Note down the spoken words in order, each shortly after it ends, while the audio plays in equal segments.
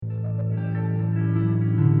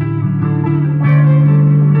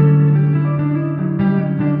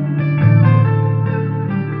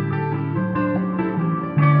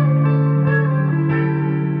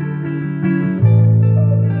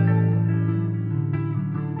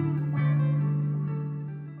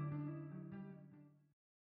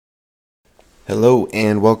Hello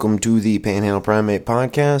and welcome to the Panhandle Primate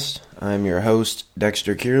Podcast. I'm your host,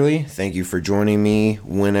 Dexter Kearley. Thank you for joining me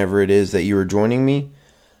whenever it is that you are joining me.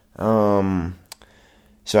 So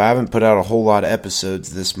I haven't put out a whole lot of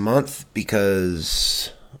episodes this month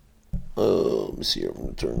because, let me see if I'm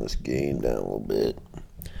going to turn this gain down a little bit.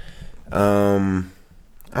 I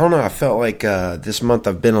don't know, I felt like this month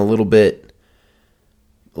I've been a little bit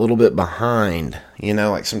behind,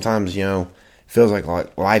 like sometimes, feels like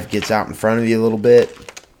life gets out in front of you a little bit.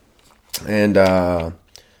 And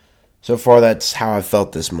so far that's how I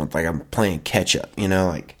felt this month. Like I'm playing catch up,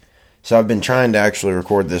 So I've been trying to actually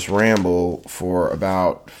record this ramble for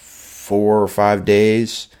about 4 or 5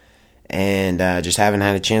 days. And just haven't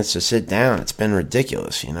had a chance to sit down. It's been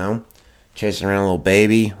ridiculous, Chasing around a little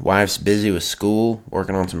baby. Wife's busy with school,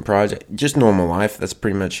 working on some projects. Just normal life. That's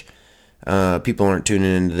pretty much, people aren't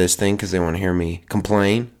tuning into this thing because they want to hear me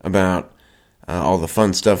complain about all the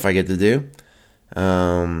fun stuff I get to do,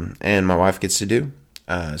 and my wife gets to do.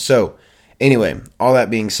 So, anyway, all that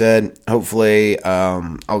being said, hopefully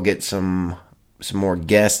I'll get some more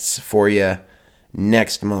guests for you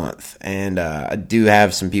next month. And I do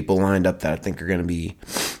have some people lined up that I think are going to be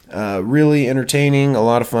really entertaining, a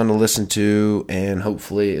lot of fun to listen to, and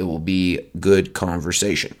hopefully it will be good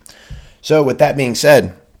conversation. So, with that being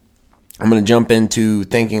said, I'm going to jump into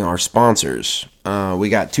thanking our sponsors. We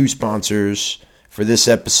got 2 sponsors for this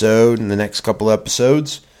episode and the next couple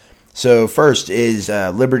episodes. So first is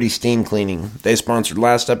Liberty Steam Cleaning. They sponsored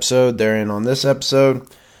last episode. They're in on this episode.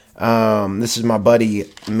 This is my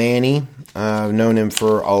buddy Manny. I've known him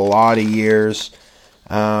for a lot of years.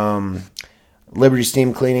 Liberty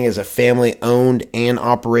Steam Cleaning is a family-owned and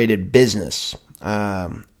operated business.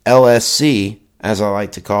 LSC, as I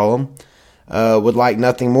like to call them. Would like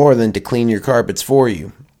nothing more than to clean your carpets for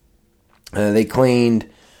you. They cleaned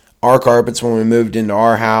our carpets when we moved into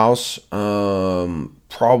our house.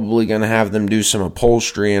 Probably going to have them do some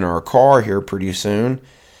upholstery in our car here pretty soon.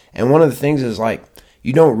 And one of the things is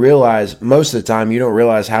you don't realize, most of the time, you don't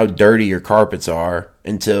realize how dirty your carpets are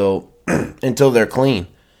until they're clean.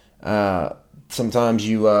 Sometimes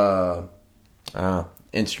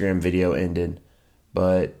Instagram video ended,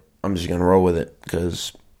 but I'm just going to roll with it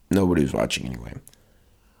because nobody was watching anyway.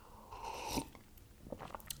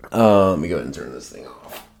 Let me go ahead and turn this thing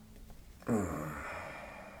off.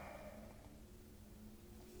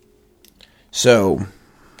 So,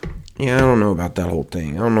 I don't know about that whole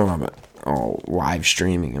thing. I don't know about all live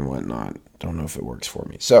streaming and whatnot. Don't know if it works for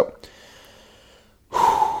me. So,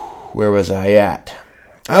 where was I at?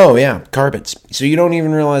 Oh, yeah, carpets. So you don't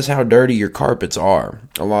even realize how dirty your carpets are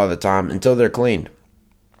a lot of the time until they're cleaned.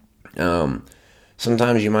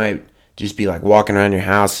 Sometimes you might just be walking around your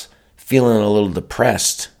house feeling a little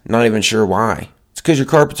depressed, not even sure why. It's because your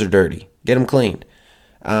carpets are dirty. Get them cleaned.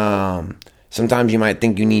 Sometimes you might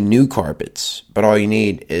think you need new carpets, but all you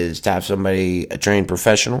need is to have somebody, a trained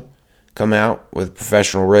professional, come out with a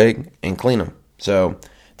professional rig and clean them. So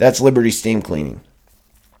that's Liberty Steam Cleaning.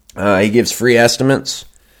 He gives free estimates.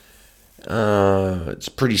 It's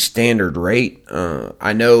a pretty standard rate.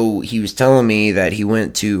 I know he was telling me that he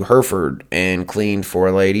went to Hereford and cleaned for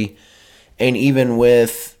a lady, and even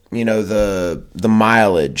with the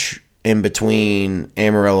mileage in between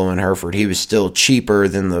Amarillo and Hereford, he was still cheaper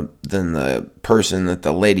than the person that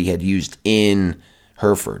the lady had used in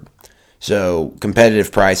Hereford. So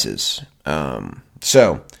competitive prices.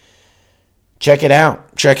 So check it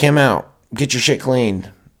out. Check him out. Get your shit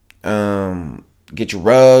cleaned. Get your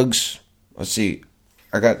rugs. Let's see.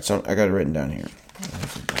 I got it written down here.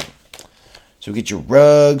 So get your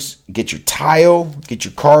rugs, get your tile, get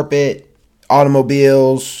your carpet,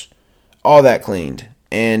 automobiles, all that cleaned.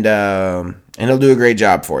 And he'll do a great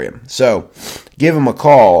job for you. So give him a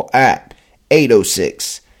call at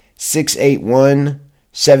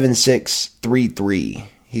 806-681-7633.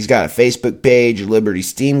 He's got a Facebook page, Liberty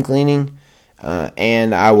Steam Cleaning.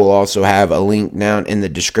 And I will also have a link down in the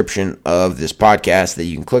description of this podcast that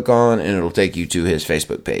you can click on, and it'll take you to his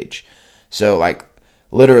Facebook page. So,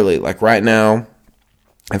 literally, right now,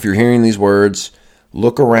 if you're hearing these words,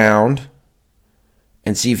 look around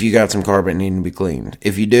and see if you got some carpet needing to be cleaned.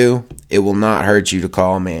 If you do, it will not hurt you to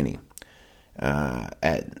call Manny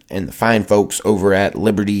and the fine folks over at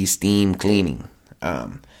Liberty Steam Cleaning.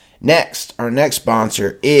 Next, our next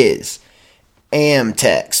sponsor is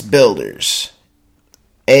AMTX Builders.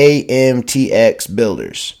 AMTX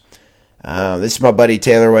Builders. This is my buddy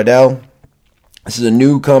Taylor Waddell. This is a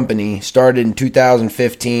new company, started in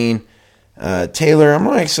 2015. Taylor, I'm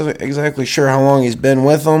not exactly sure how long he's been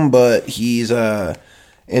with them, but he's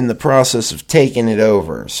in the process of taking it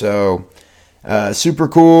over. So Super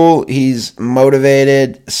cool. He's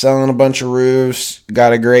motivated, selling a bunch of roofs,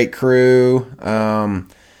 got a great crew.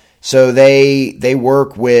 So they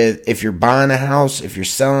work with, if you're buying a house, if you're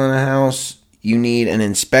selling a house, you need an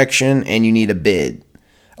inspection and you need a bid.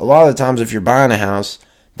 A lot of the times if you're buying a house,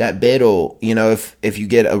 that bid will, if you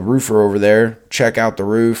get a roofer over there, check out the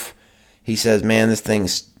roof. He says, man, this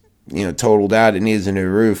thing's, totaled out. It needs a new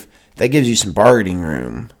roof. That gives you some bargaining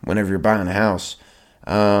room whenever you're buying a house.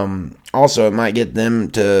 Also, it might get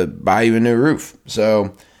them to buy you a new roof.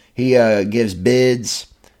 So he gives bids.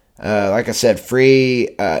 Like I said,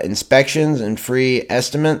 free inspections and free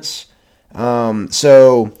estimates.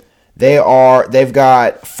 So they've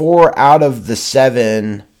got 4 out of the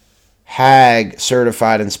 7 HAG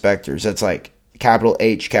certified inspectors. That's like capital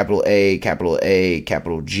H, capital A,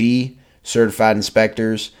 capital G certified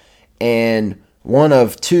inspectors, and 1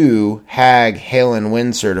 of 2 HAG hail and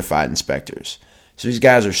wind certified inspectors. So these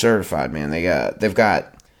guys are certified, man. They've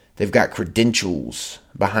got credentials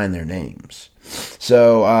behind their names.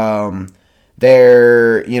 So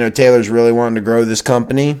Taylor's really wanting to grow this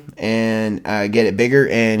company and get it bigger,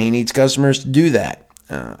 and he needs customers to do that.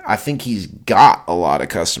 I think he's got a lot of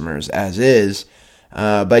customers as is,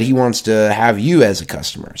 but he wants to have you as a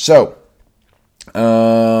customer. So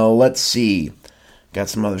let's see. Got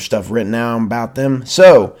some other stuff written down about them.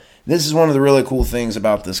 So this is one of the really cool things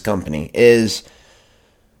about this company is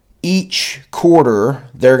each quarter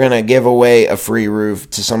they're going to give away a free roof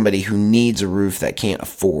to somebody who needs a roof that can't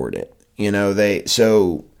afford it.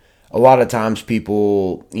 So a lot of times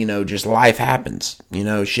people, just life happens,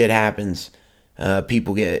 shit happens.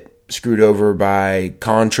 People get screwed over by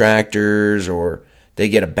contractors, or they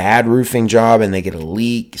get a bad roofing job and they get a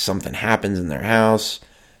leak. Something happens in their house.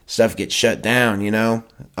 Stuff gets shut down,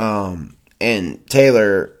 and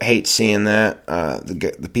Taylor hates seeing that.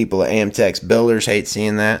 The people at Amtex Builders hate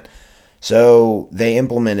seeing that. So they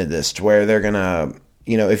implemented this to where they're going to,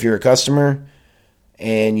 if you're a customer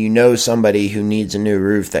and you know somebody who needs a new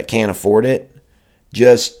roof that can't afford it,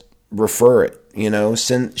 just refer it,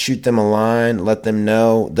 shoot them a line, let them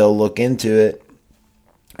know, they'll look into it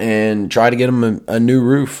and try to get them a new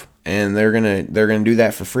roof. And they're going to do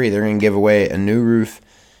that for free. They're going to give away a new roof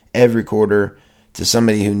every quarter to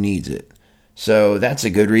somebody who needs it. So that's a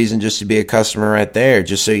good reason just to be a customer right there,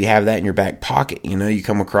 just so you have that in your back pocket. You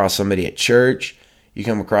come across somebody at church, you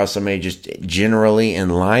come across somebody just generally in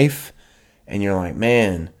life, and you're like,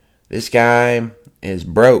 man, this guy is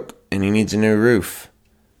broke and he needs a new roof.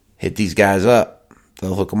 Hit these guys up.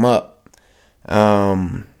 They'll hook them up.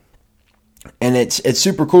 And it's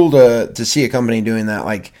super cool to see a company doing that.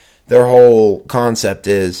 Like, their whole concept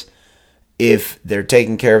is, if they're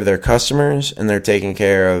taking care of their customers and they're taking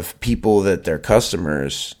care of people that their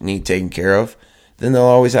customers need taken care of, then they'll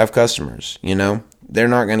always have customers. They're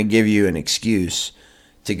not going to give you an excuse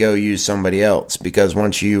to go use somebody else, because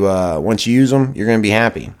once you use them, you're going to be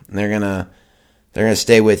happy, and they're going to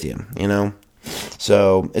stay with you.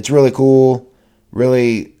 So it's really cool,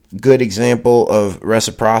 really good example of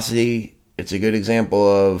reciprocity. It's a good example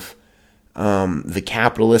of the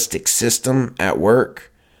capitalistic system at work.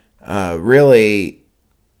 Really,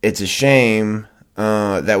 it's a shame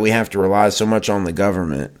that we have to rely so much on the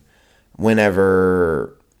government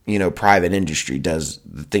whenever, private industry does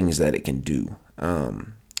the things that it can do.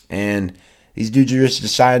 And these dudes are just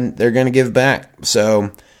deciding they're going to give back.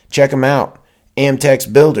 So check them out.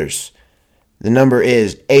 Amtex Builders. The number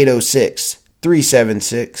is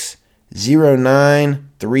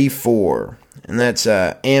 806-376-0934. And that's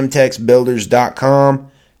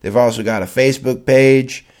amtexbuilders.com. They've also got a Facebook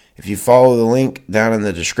page. If you follow the link down in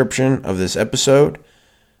the description of this episode,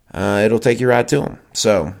 it'll take you right to them.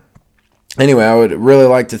 So, anyway, I would really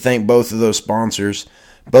like to thank both of those sponsors,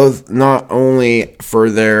 both not only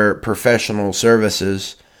for their professional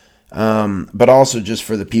services, but also just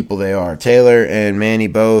for the people they are. Taylor and Manny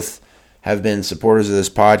both have been supporters of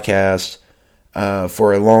this podcast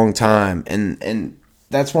for a long time, and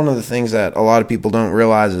that's one of the things that a lot of people don't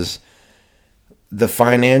realize is the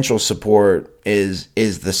financial support is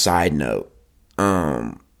the side note.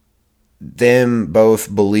 Them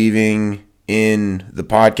both believing in the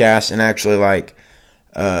podcast and actually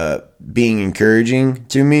being encouraging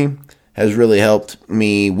to me has really helped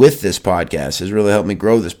me with this podcast, has really helped me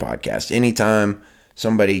grow this podcast. Anytime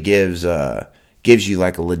somebody gives you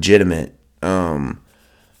like a legitimate,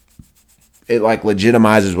 it like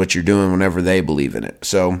legitimizes what you're doing whenever they believe in it.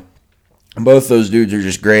 So both those dudes are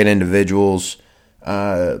just great individuals.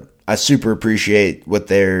 I super appreciate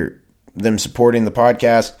them supporting the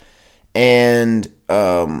podcast. And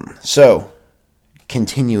so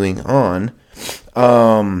continuing on,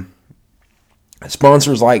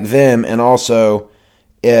 sponsors like them and also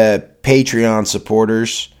Patreon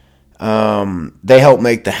supporters, they help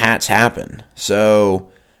make the hats happen.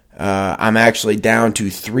 So I'm actually down to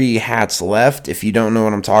 3 hats left. If you don't know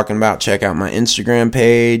what I'm talking about, check out my Instagram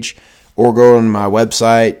page or go on my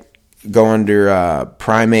website, go under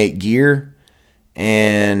Primate Gear,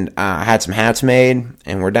 and I had some hats made,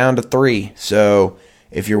 and we're down to 3. So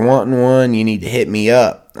if you're wanting one, you need to hit me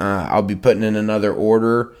up. I'll be putting in another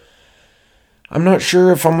order. I'm not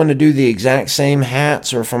sure if I'm going to do the exact same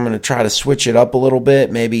hats or if I'm going to try to switch it up a little bit,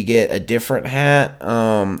 maybe get a different hat.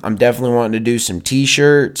 I'm definitely wanting to do some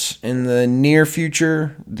t-shirts in the near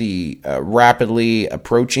future, the rapidly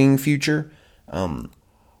approaching future.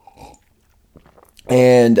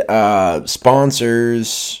 And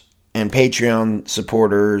sponsors and Patreon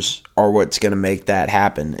supporters are what's going to make that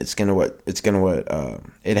happen.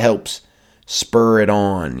 It helps spur it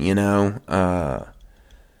on, you know.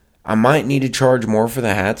 I might need to charge more for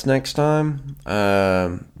the hats next time,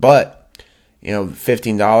 but you know,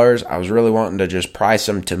 $15. I was really wanting to just price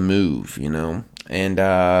them to move, you know, and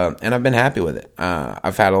I've been happy with it.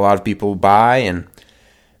 I've had a lot of people buy, and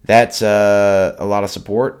that's a lot of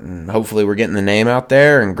support, and hopefully we're getting the name out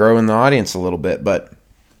there and growing the audience a little bit. But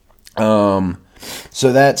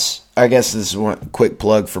so that's, I guess this is one quick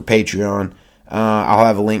plug for Patreon. I'll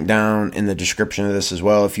have a link down in the description of this as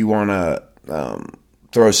well if you want to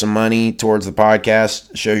throw some money towards the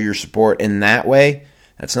podcast, show your support in that way.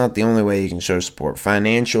 That's not the only way you can show support.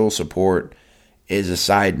 Financial support is a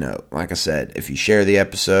side note. Like I said, if you share the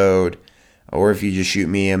episode or if you just shoot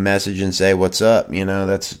me a message and say what's up, you know,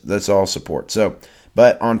 that's all support. So,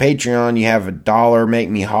 but on Patreon, you have $1 make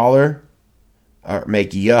me holler, or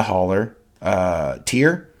make ya holler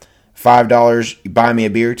tier, $5 buy me a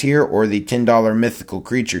beer tier, or the $10 mythical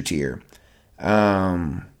creature tier.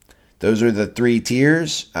 Those are the 3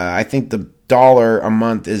 tiers. I think the $1 a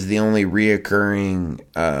month is the only reoccurring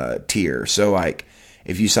tier. So, like,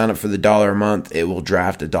 if you sign up for the $1 a month, it will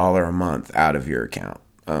draft $1 a month out of your account.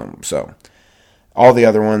 So, all the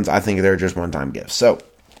other ones, I think they're just one-time gifts. So,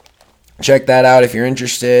 check that out if you're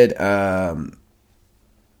interested. Like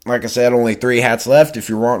I said, only 3 hats left. If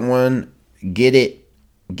you're wanting one, get it.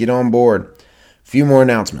 Get on board. A few more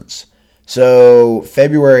announcements. So,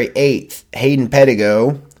 February 8th, Hayden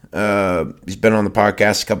Pedigo, he's been on the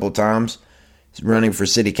podcast a couple of times. He's running for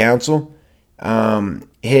city council.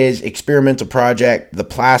 His experimental project, The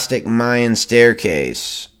Plastic Mayan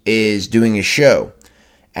Staircase, is doing a show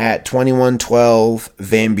at 2112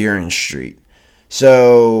 Van Buren Street.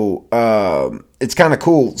 So, it's kind of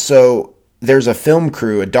cool. So, there's a film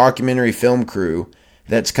crew, a documentary film crew,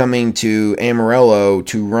 that's coming to Amarillo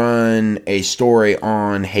to run a story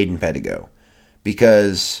on Hayden Pedigo,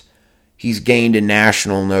 because he's gained a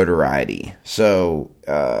national notoriety. So,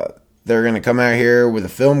 they're going to come out here with a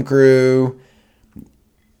film crew.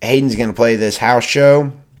 Hayden's going to play this house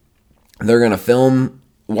show. They're going to film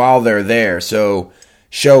while they're there. So,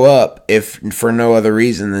 show up if for no other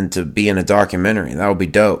reason than to be in a documentary. That would be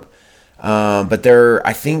dope. But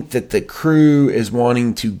I think that the crew is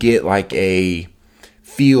wanting to get like a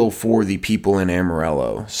feel for the people in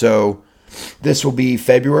Amarillo. So, this will be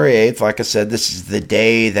February 8th. Like I said, this is the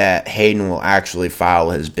day that Hayden will actually file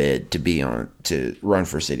his bid to run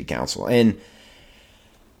for city council. And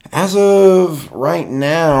as of right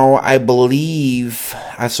now, I believe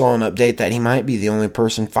I saw an update that he might be the only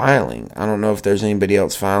person filing. I don't know if there's anybody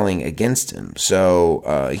else filing against him.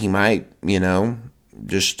 So, he might, you know,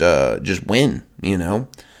 just win, you know.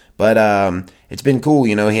 But it's been cool,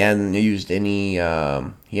 you know. He hasn't used any.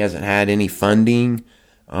 He hasn't had any funding.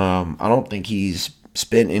 I don't think he's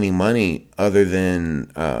spent any money other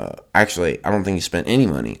than actually, I don't think he spent any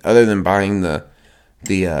money other than buying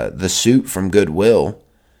the suit from Goodwill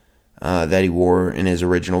that he wore in his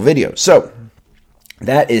original video. So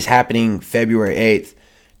that is happening February 8th,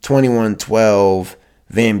 2112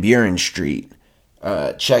 Van Buren Street.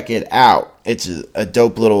 Check it out. It's a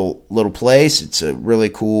dope little place. It's a really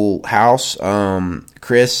cool house.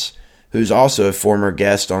 Chris, who's also a former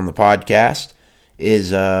guest on the podcast,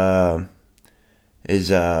 is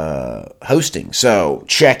hosting. So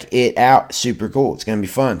check it out. Super cool. It's gonna be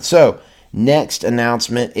fun. So next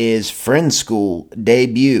announcement is Friend School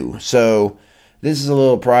debut. So this is a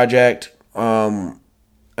little project, and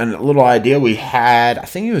a little idea we had. I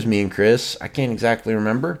think it was me and Chris. I can't exactly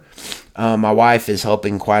remember. My wife is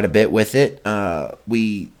helping quite a bit with it.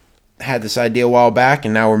 We had this idea a while back,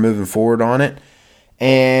 and now we're moving forward on it.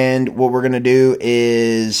 And what we're gonna do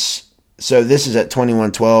is, so this is at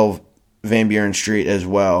 2112 Van Buren Street as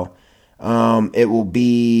well. It will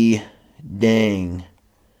be, dang,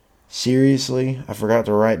 seriously, I forgot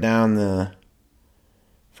to write down the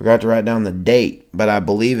Forgot to write down the date, but I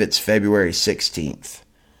believe it's February 16th.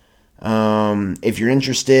 If you're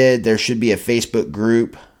interested, there should be a Facebook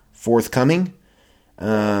group forthcoming.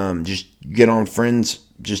 Just get on Friends,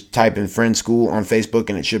 just type in Friend School on Facebook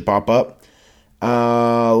and it should pop up.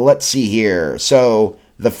 Let's see here. So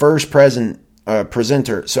the first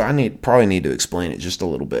presenter, so I probably need to explain it just a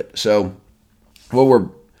little bit. So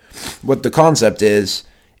what the concept is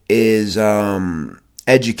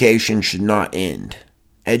education should not end.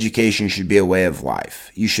 Education should be a way of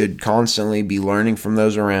life. You should constantly be learning from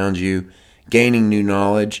those around you, gaining new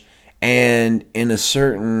knowledge, and in a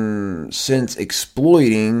certain sense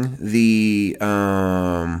exploiting the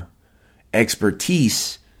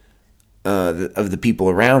expertise of the people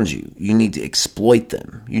around you. You need to exploit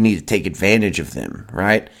them. You need to take advantage of them,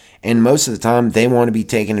 right? And most of the time, they want to be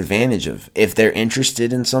taken advantage of. If they're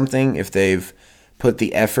interested in something, if they've put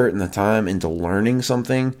the effort and the time into learning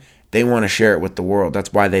something, they want to share it with the world.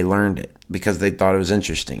 That's why they learned it, because they thought it was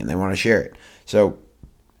interesting and they want to share it. So,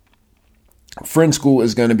 Friend School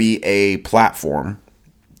is going to be a platform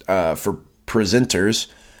for presenters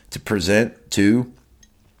to present to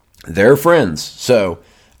their friends. So,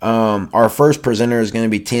 our first presenter is going to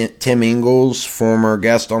be Tim Ingalls, former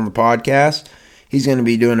guest on the podcast. He's going to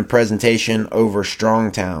be doing a presentation over strong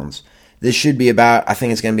towns. This should be I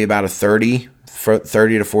think it's going to be about a 30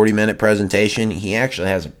 to 40 minute presentation. He actually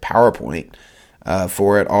has a PowerPoint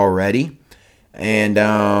for it already. And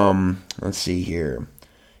let's see here.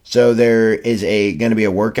 So there is going to be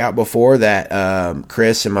a workout before that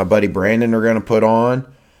Chris and my buddy Brandon are going to put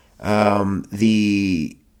on.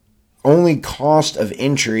 The only cost of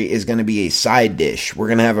entry is going to be a side dish. We're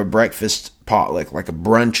going to have a breakfast potluck, like a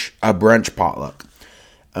brunch potluck.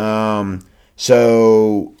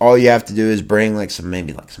 So all you have to do is bring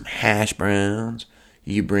maybe some hash browns.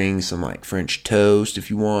 You could bring some French toast if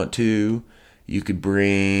you want to. You could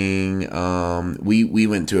bring, we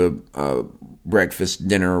went to a breakfast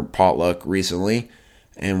dinner potluck recently,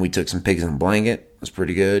 and we took some pigs in a blanket. It was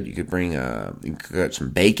pretty good. You could bring, you could cut some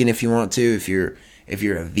bacon if you want to. If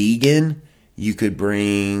you're a vegan, you could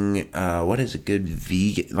bring, what is a good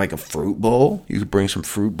vegan, like a fruit bowl. You could bring some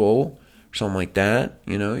fruit bowl or something like that.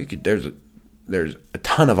 There's a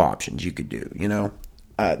ton of options you could do,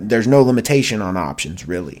 there's no limitation on options,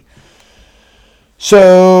 really.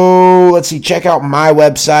 So, let's see, check out my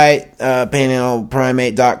website,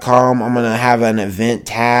 panhandleprimate.com. I'm going to have an event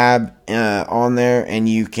tab on there, and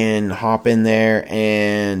you can hop in there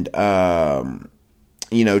and,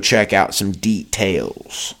 check out some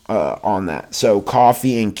details on that. So,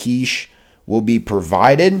 coffee and quiche will be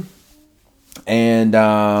provided, and,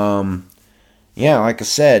 like I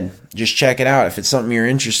said, just check it out. If it's something you're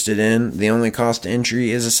interested in, the only cost to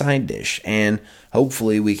entry is a side dish, and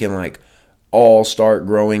hopefully we can, all start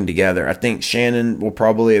growing together. I think Shannon will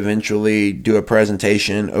probably eventually do a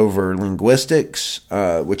presentation over linguistics,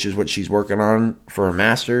 which is what she's working on for her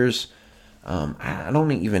master's. I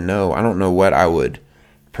don't even know. I don't know what I would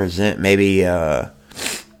present. Maybe, I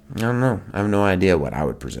don't know. I have no idea what I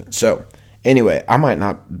would present. So, anyway, I might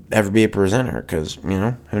not ever be a presenter because,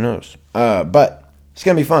 who knows. But it's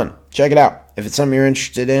going to be fun. Check it out. If it's something you're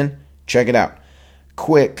interested in, check it out.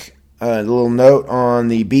 Quick a little note on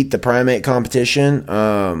the Beat the Primate competition.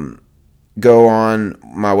 Go on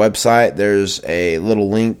my website. There's a little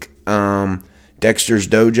link. Dexter's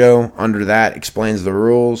Dojo. Under that explains the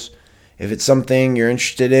rules. If it's something you're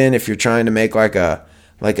interested in, if you're trying to make like a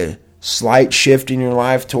slight shift in your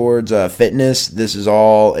life towards fitness, this is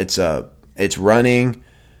all. It's running,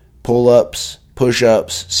 pull-ups,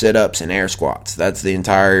 push-ups, sit-ups, and air squats. That's the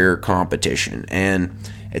entire competition. And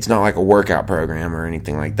it's not like a workout program or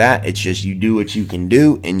anything like that. It's just you do what you can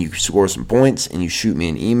do, and you score some points, and you shoot me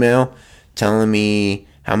an email telling me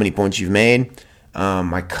how many points you've made.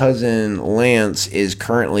 My cousin Lance is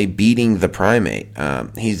currently beating the primate.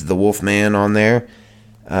 He's the wolf man on there,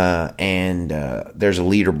 and there's a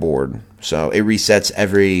leaderboard. So it resets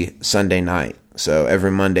every Sunday night. So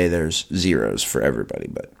every Monday there's zeros for everybody.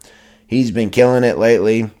 But he's been killing it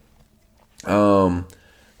lately.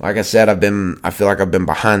 Like I said, I feel like I've been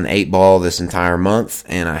behind the 8 ball this entire month,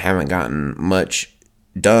 and I haven't gotten much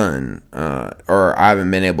done, or I haven't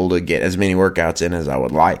been able to get as many workouts in as I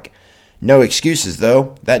would like. No excuses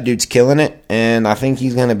though. That dude's killing it, and I think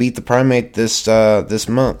he's gonna beat the primate this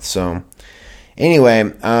month. So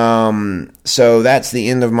anyway, so that's the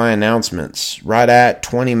end of my announcements. Right at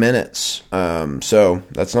 20 minutes. So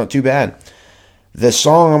that's not too bad. The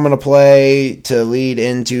song I'm going to play to lead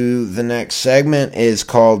into the next segment is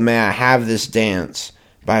called May I Have This Dance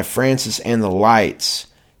by Francis and the Lights,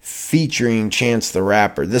 featuring Chance the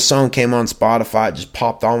Rapper. This song came on Spotify. It just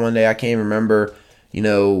popped on one day. I can't even remember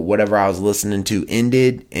whatever I was listening to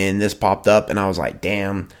ended, and this popped up, and I was like,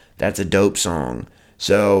 damn, that's a dope song.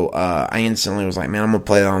 So I instantly was like, man, I'm going to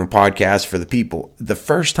play that on the podcast for the people. The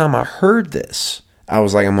first time I heard this, I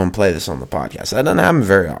was like, I'm going to play this on the podcast. That doesn't happen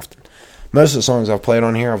very often. Most of the songs I've played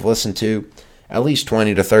on here, I've listened to at least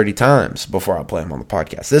 20 to 30 times before I play them on the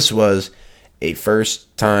podcast. This was a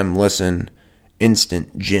first time listen,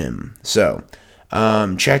 instant gem. So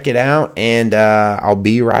check it out, and I'll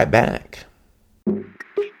be right back.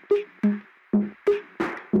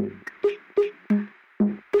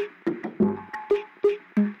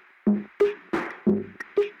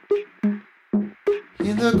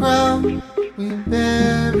 In the ground we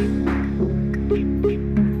bury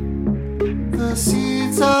the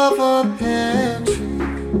seeds of a pear tree,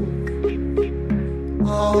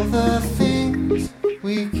 all the things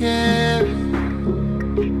we carry.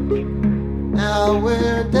 Now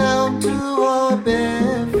we're down to our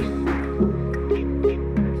bare feet.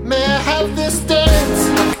 May I have this dance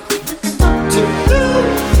to you?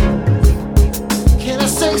 Can I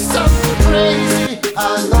say something crazy? I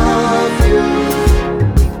love you.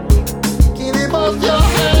 Both your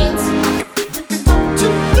hands to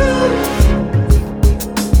you.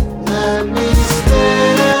 Let me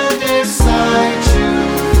stand beside you.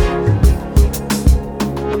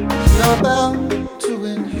 You're bound to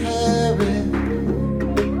inherit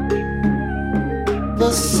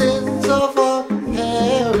the sins of our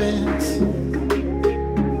parents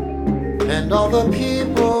and all the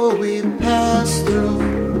people we passed through.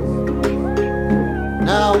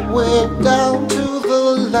 Now we're down to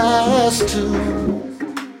the last two.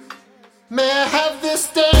 May I have this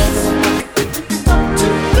dance to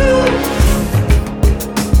you?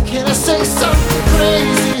 Can I say something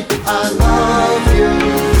crazy? I love you.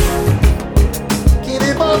 Give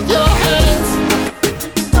me both your hands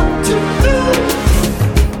to you.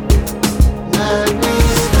 Let me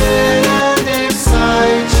stand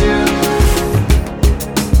beside you.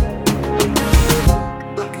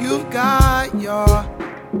 You've got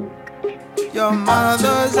your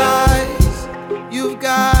mother's eyes, you've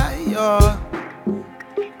got your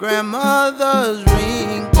grandmother's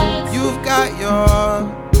ring, you've got your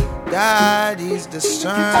daddy's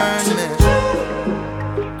discernment.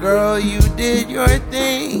 Girl, you did your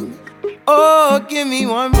thing. Oh, give me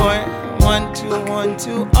one more. 1, 2, 1,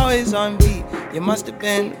 2, always on beat. You must have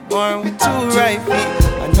been born with 2 right feet.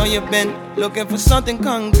 I know you've been looking for something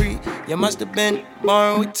concrete. You must have been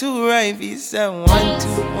born with 2 right feet. Said 1, 2,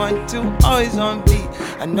 1, 2, always on beat.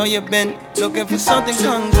 I know you've been looking for something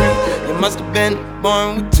concrete. You must have been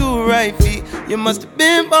born with 2 right feet. You must have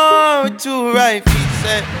been born with 2 right feet.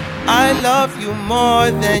 Said, I love you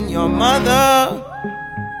more than your mother,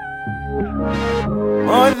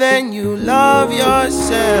 more than you love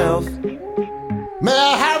yourself. May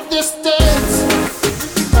I have this dance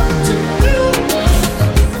to you?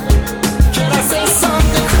 Can I say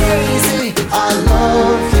something crazy? I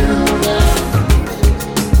love you.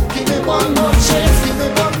 Give me one more chance, give me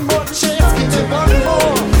one more chance, give me one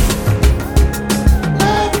more.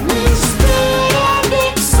 Let me stand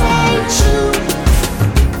beside you.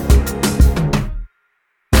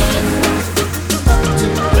 To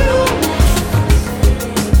you.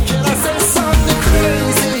 Can I say something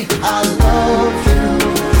crazy? I love you.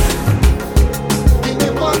 Give me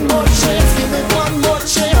one more chance, give me one more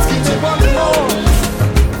chance, give me one more.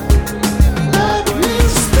 Let me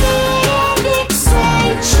stand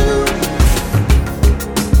beside you.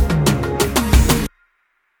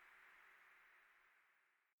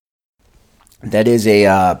 That is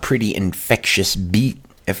a pretty infectious beat,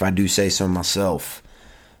 if I do say so myself.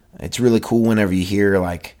 It's really cool whenever you hear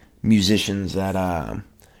like musicians that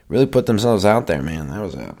really put themselves out there, man.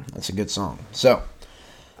 That's a good song. So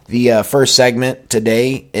the first segment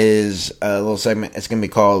today is a little segment. It's going to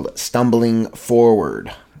be called Stumbling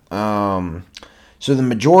Forward. So the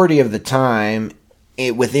majority of the time,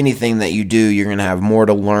 with anything that you do, you're going to have more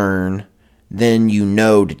to learn than you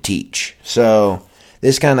know to teach. So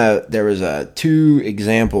there was 2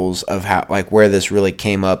 examples of how, like, where this really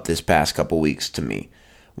came up this past couple weeks to me.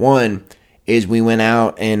 One is we went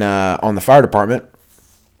out and on the fire department,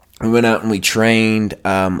 we went out and we trained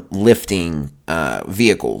lifting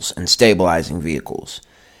vehicles and stabilizing vehicles.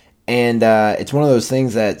 And it's one of those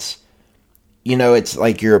things that's, it's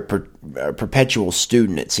like you're a perpetual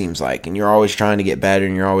student, it seems like, and you're always trying to get better,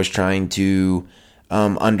 and you're always trying to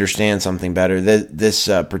understand something better. This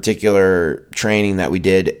particular training that we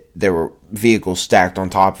did, there were vehicles stacked on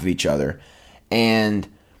top of each other. And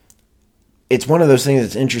it's one of those things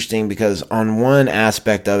that's interesting because on one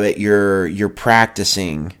aspect of it, you're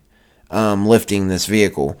practicing lifting this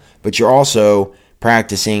vehicle, but you're also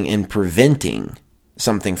practicing and preventing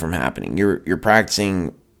something from happening. You're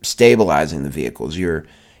practicing stabilizing the vehicles.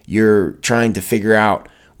 You're trying to figure out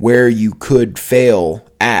where you could fail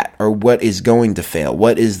at, or what is going to fail.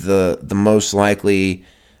 What is the most likely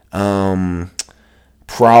problem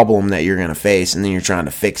that you're going to face, and then you're trying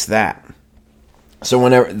to fix that. So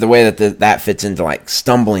whenever the way that fits into like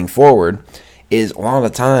stumbling forward is, a lot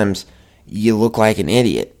of times you look like an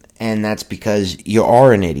idiot, and that's because you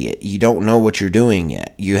are an idiot. You don't know what you're doing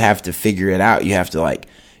yet. You have to figure it out. You have to like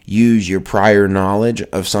use your prior knowledge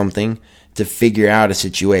of something to figure out a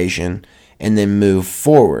situation and then move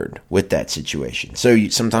forward with that situation. So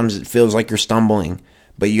sometimes it feels like you're stumbling,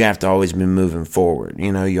 but you have to always be moving forward.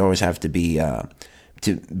 You know, you always have to be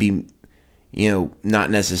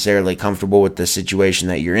not necessarily comfortable with the situation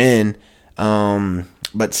that you're in,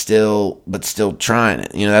 but still trying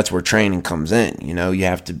it. You know, that's where training comes in. You know, you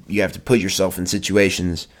have to put yourself in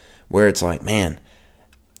situations where it's like, man,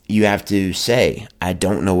 you have to say, I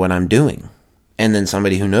don't know what I'm doing. And then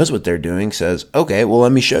somebody who knows what they're doing says, okay, well,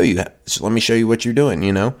 let me show you what you're doing,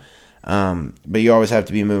 you know? But you always have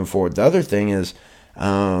to be moving forward. The other thing is,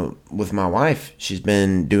 with my wife, she's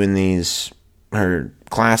been doing her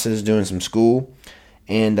classes, doing some school,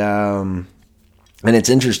 and it's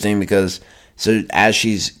interesting because, so as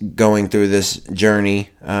she's going through this journey,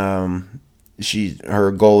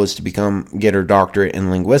 her goal is to get her doctorate in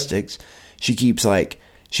linguistics. She keeps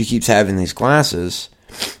having these classes.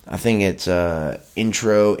 I think it's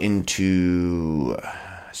intro into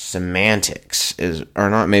semantics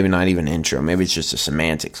maybe not even intro, maybe it's just a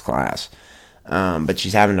semantics class. But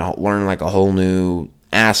she's having to learn like a whole new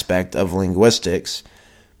aspect of linguistics,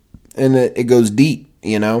 and it goes deep,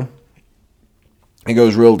 you know. It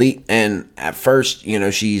goes real deep. And at first, you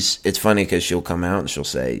know, it's funny because she'll come out and she'll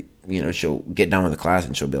say, you know, she'll get done with the class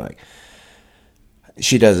and she'll be like,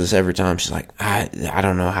 she does this every time. She's like, I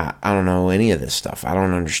don't know any of this stuff. I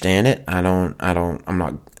don't understand it. I'm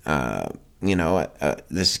not,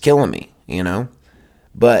 this is killing me, you know.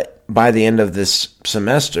 But by the end of this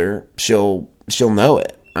semester, she'll know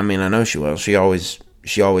it. I mean, I know she will. She always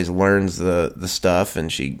learns the stuff,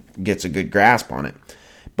 and she gets a good grasp on it.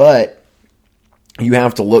 But you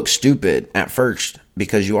have to look stupid at first,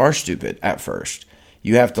 because you are stupid at first.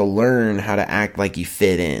 You have to learn how to act like you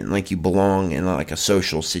fit in, like you belong in like a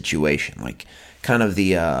social situation, like kind of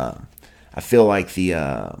I feel like you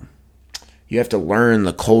have to learn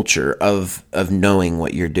the culture of knowing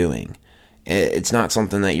what you're doing. It's not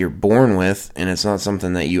something that you're born with, and it's not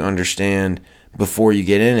something that you understand before you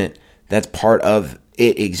get in it. That's part of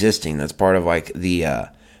it existing. That's part of like the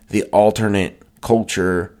alternate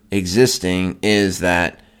culture existing, is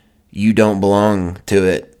that you don't belong to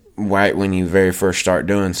it right when you very first start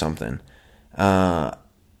doing something. One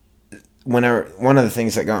of the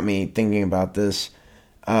things that got me thinking about this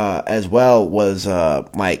as well was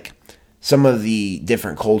like some of the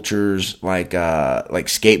different cultures, like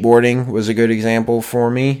skateboarding was a good example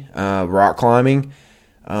for me. Rock climbing,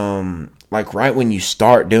 like right when you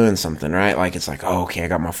start doing something, right? Like it's like, oh, okay, I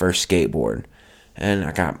got my first skateboard, and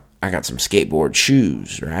I got some skateboard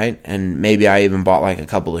shoes, right? And maybe I even bought like a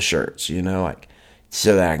couple of shirts, you know, like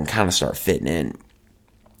so that I can kind of start fitting in.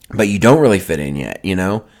 But you don't really fit in yet, you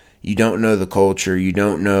know? You don't know the culture. You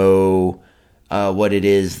don't know what it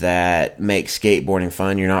is that makes skateboarding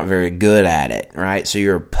fun. You're not very good at it, right? So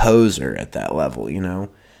you're a poser at that level, you know?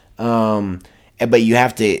 But you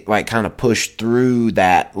have to like kind of push through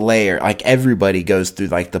that layer. Like everybody goes through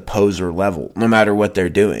like the poser level, no matter what they're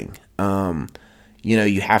doing. You know,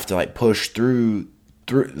 you have to like push through,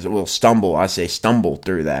 stumble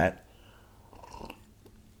through that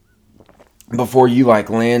before you like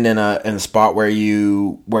land in a spot where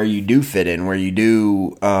you do fit in, where you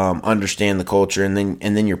do understand the culture, and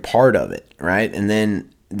then you're part of it, right? And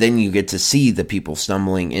then you get to see the people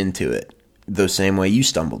stumbling into it the same way you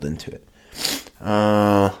stumbled into it.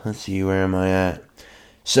 Let's see, where am I at?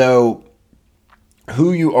 So,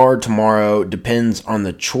 who you are tomorrow depends on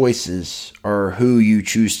the choices or who you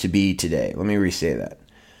choose to be today. Let me re-say that.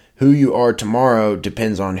 Who you are tomorrow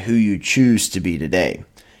depends on who you choose to be today.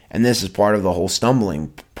 And this is part of the whole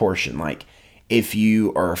stumbling portion. Like, if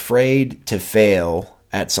you are afraid to fail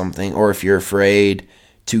at something, or if you're afraid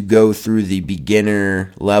to go through the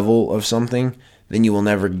beginner level of something, then you will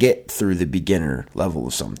never get through the beginner level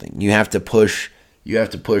of something. You have to push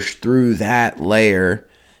through that layer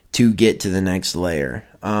to get to the next layer.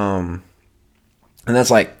 And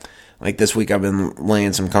that's like this week I've been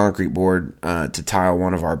laying some concrete board to tile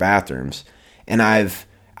one of our bathrooms. And I've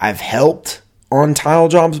helped on tile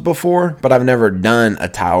jobs before, but I've never done a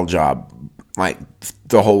tile job like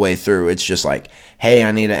the whole way through. It's just like, hey,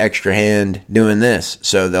 I need an extra hand doing this.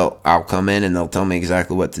 So I'll come in and they'll tell me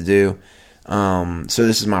exactly what to do. So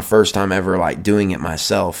this is my first time ever like doing it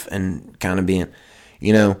myself and kind of being,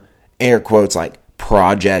 air quotes, like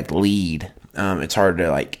project lead. It's hard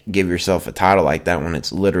to like give yourself a title like that when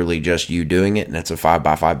it's literally just you doing it and it's a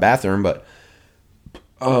 5x5 bathroom. But,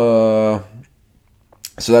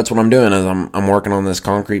 so that's what I'm doing is I'm working on this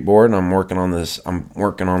concrete board and I'm working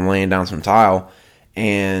on laying down some tile.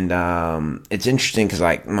 And it's interesting because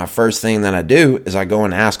like my first thing that I do is I go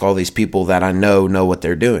and ask all these people that I know what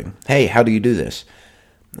they're doing. Hey, how do you do this?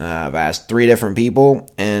 I've asked 3 different people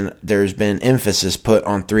and there's been emphasis put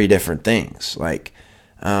on 3 different things. Like,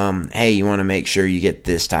 hey, you want to make sure you get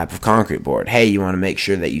this type of concrete board. Hey, you want to make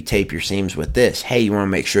sure that you tape your seams with this. Hey, you want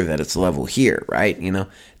to make sure that it's level here, right?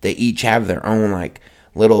 They each have their own like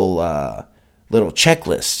little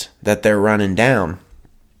checklist that they're running down.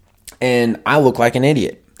 And I look like an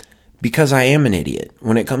idiot because I am an idiot.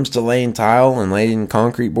 When it comes to laying tile and laying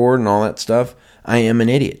concrete board and all that stuff, I am an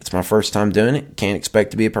idiot. It's my first time doing it. Can't expect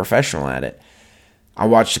to be a professional at it. I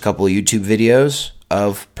watched a couple of YouTube videos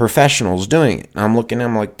of professionals doing it. I'm looking at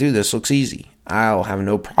them like, dude, this looks easy. I'll have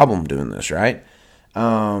no problem doing this, right?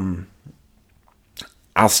 I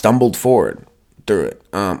stumbled forward through it.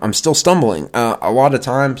 I'm still stumbling. A lot of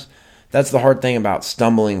times, that's the hard thing about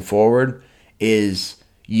stumbling forward is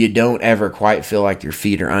you don't ever quite feel like your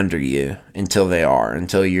feet are under you until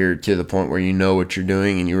you're to the point where you know what you're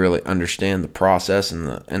doing and you really understand the process and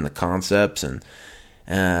the concepts and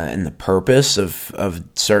the purpose of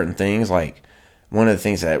certain things. Like one of the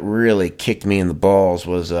things that really kicked me in the balls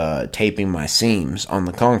was taping my seams on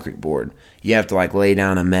the concrete board. You have to like lay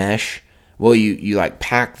down a mesh. Well, you like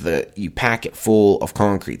pack it full of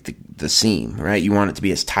concrete, the seam, right? You want it to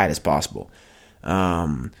be as tight as possible.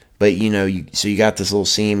 But so you got this little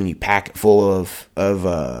seam and you pack it full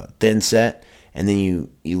of thin set, and then you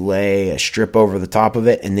lay a strip over the top of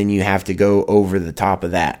it, and then you have to go over the top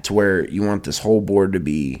of that to where you want this whole board to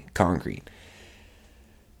be concrete.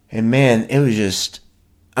 And man, it was just,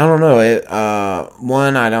 I don't know.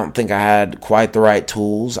 One, I don't think I had quite the right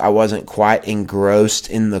tools. I wasn't quite engrossed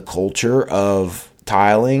in the culture of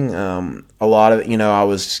tiling. A lot of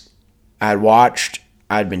I'd watched.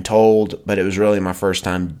 I'd been told, but it was really my first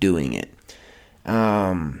time doing it.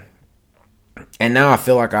 And now I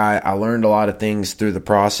feel like I learned a lot of things through the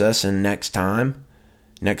process, and next time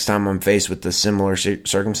I'm faced with a similar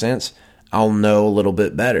circumstance, I'll know a little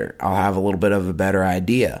bit better. I'll have a little bit of a better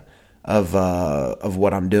idea of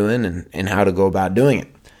what I'm doing and how to go about doing it.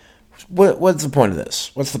 What's the point of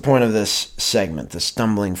this? What's the point of this segment, the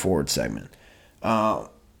stumbling forward segment? My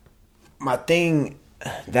thing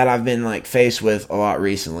that I've been like faced with a lot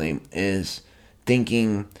recently is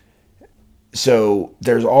thinking, so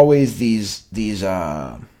there's always these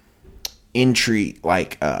entry,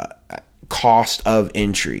 like cost of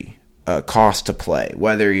entry, cost to play,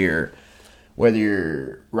 whether you're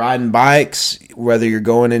riding bikes, whether you're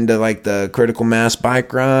going into like the critical mass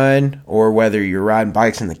bike ride, or whether you're riding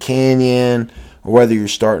bikes in the canyon, or whether you're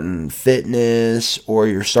starting fitness, or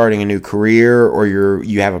you're starting a new career, or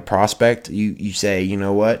you have a prospect, you say, you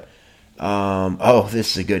know what?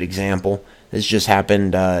 This is a good example. This just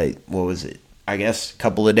happened, what was it? I guess a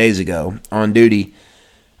couple of days ago on duty.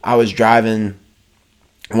 I was driving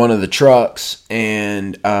one of the trucks,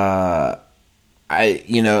 and I'm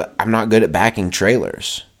not good at backing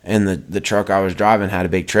trailers. And the truck I was driving had a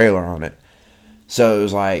big trailer on it. So it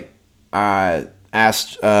was like, I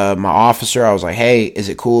asked my officer, I was like, hey, is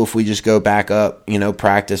it cool if we just go back up,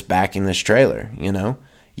 practice backing this trailer,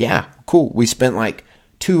 Yeah, cool. We spent like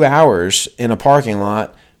 2 hours in a parking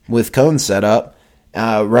lot with cones set up,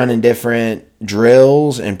 running different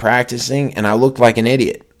drills and practicing, and I looked like an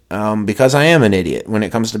idiot, because I am an idiot when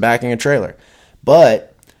it comes to backing a trailer.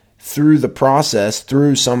 But through the process,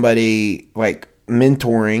 through somebody like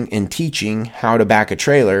mentoring and teaching how to back a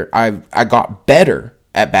trailer, I got better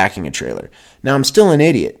at backing a trailer. Now, I'm still an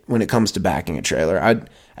idiot when it comes to backing a trailer.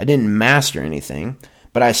 I didn't master anything,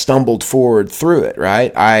 but I stumbled forward through it,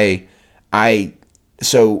 right?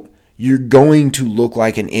 So you're going to look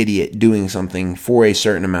like an idiot doing something for a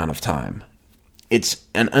certain amount of time. It's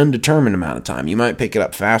an undetermined amount of time. You might pick it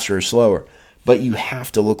up faster or slower, but you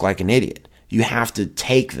have to look like an idiot. You have to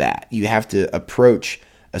take that. You have to approach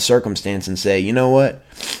a circumstance and say, you know what?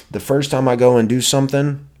 The first time I go and do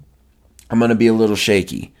something, I'm going to be a little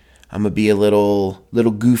shaky. I'm going to be a little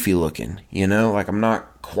goofy looking, like I'm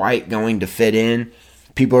not quite going to fit in.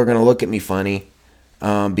 People are going to look at me funny,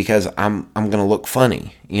 because I'm going to look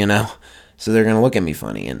funny, so they're going to look at me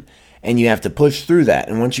funny, and you have to push through that.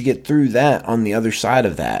 And once you get through that, on the other side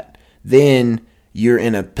of that, then you're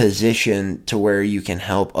in a position to where you can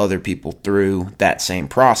help other people through that same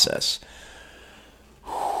process.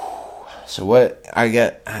 So what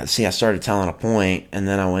I started telling a point, and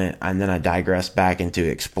then I digressed back into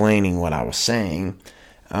explaining what I was saying.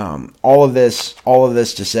 All of this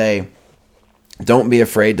to say, don't be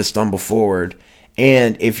afraid to stumble forward.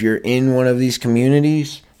 And if you're in one of these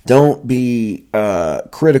communities, don't be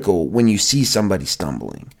critical when you see somebody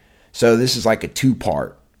stumbling. So this is like a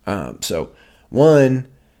two-part. So one,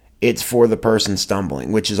 it's for the person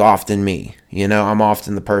stumbling, which is often me. I'm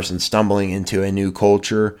often the person stumbling into a new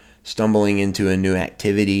culture, stumbling into a new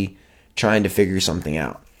activity, trying to figure something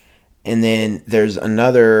out. And then there's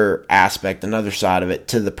another aspect, another side of it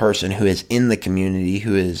to the person who is in the community,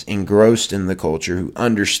 who is engrossed in the culture, who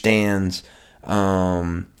understands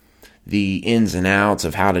the ins and outs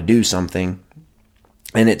of how to do something.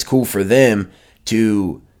 And it's cool for them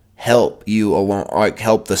to help you along, like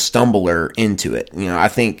help the stumbler into it. I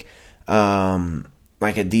think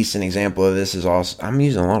like a decent example of this is also, I'm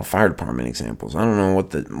using a lot of fire department examples. I don't know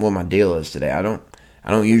what my deal is today. I don't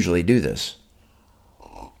usually do this.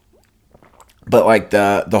 But like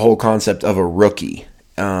the whole concept of a rookie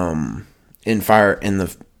in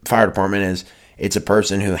the fire department is, it's a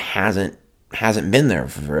person who hasn't been there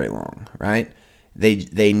for very long, right?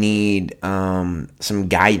 They need some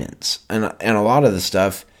guidance, and a lot of the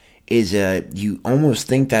stuff is you almost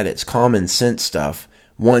think that it's common sense stuff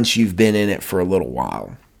once you've been in it for a little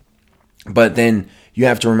while. But then you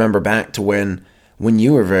have to remember back to when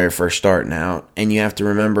you were very first starting out, and you have to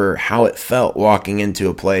remember how it felt walking into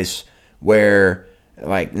a place where,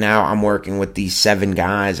 like, now I'm working with these 7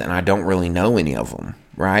 guys and I don't really know any of them,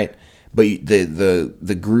 right? But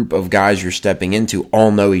the group of guys you're stepping into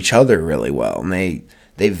all know each other really well, and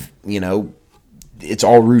they've it's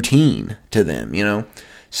all routine to them,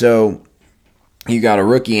 So you got a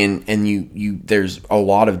rookie, and you there's a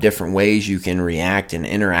lot of different ways you can react and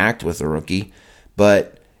interact with a rookie,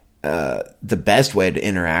 but the best way to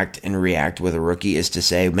interact and react with a rookie is to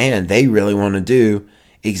say, man, they really want to do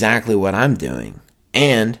exactly what I'm doing,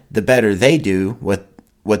 and the better they do what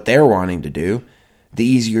they're wanting to do, the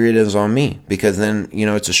easier it is on me, because then,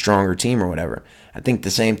 it's a stronger team or whatever. I think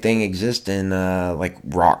the same thing exists in like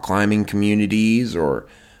rock climbing communities, or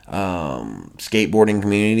skateboarding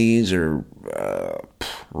communities, or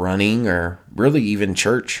running, or really even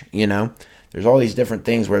church. There's all these different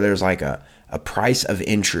things where there's like a price of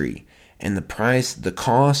entry, and the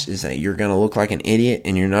cost is that you're going to look like an idiot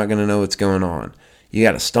and you're not going to know what's going on. You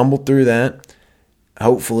got to stumble through that.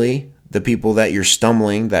 Hopefully the people that you're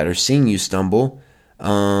stumbling, that are seeing you stumble,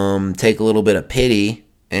 take a little bit of pity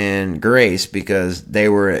and grace, because they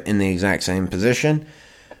were in the exact same position,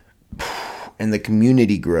 and the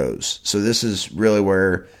community grows. So this is really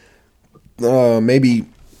where maybe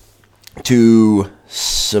to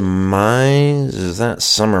summarize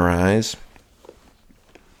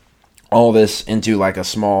all this into like a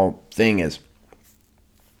small thing is,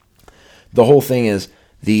 the whole thing is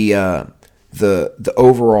the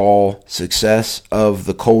overall success of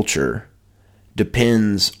the culture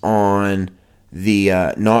depends on the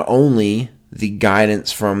not only the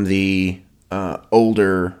guidance from the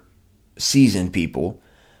older seasoned people,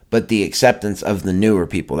 but the acceptance of the newer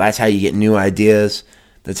people. That's how you get new ideas.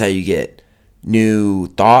 That's how you get new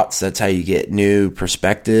thoughts. That's how you get new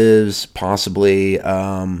perspectives, possibly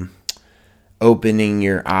opening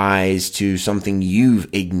your eyes to something you've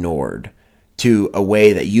ignored, to a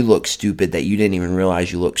way that you look stupid that you didn't even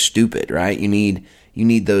realize you look stupid, right? You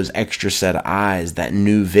need those extra set of eyes, that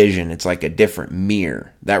new vision. It's like a different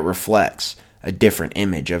mirror that reflects a different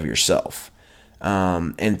image of yourself.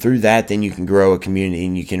 And through that, then you can grow a community,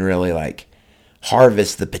 and you can really like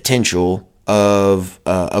harvest the potential of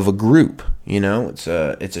a group. It's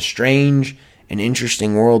a strange and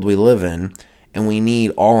interesting world we live in, and we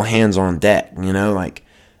need all hands on deck.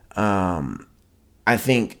 I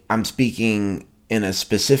think I'm speaking in a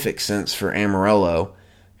specific sense for Amarillo.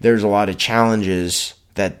 There's a lot of challenges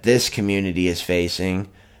that this community is facing,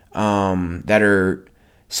 that are,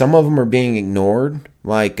 some of them are being ignored,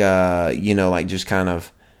 like just kind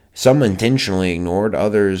of, some intentionally ignored,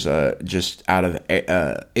 others just out of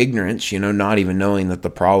ignorance, not even knowing that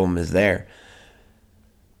the problem is there.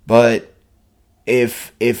 But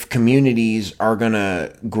if communities are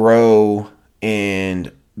gonna grow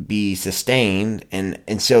and be sustained,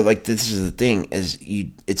 and so like this is the thing, is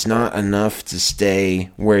it's not enough to stay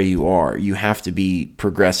where you are. You have to be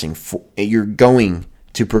progressing. You're going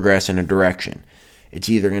to progress in a direction. It's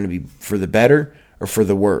either going to be for the better or for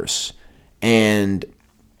the worse. And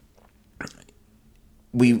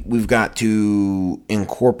we've got to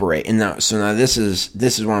incorporate. And now this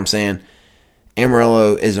is what I'm saying.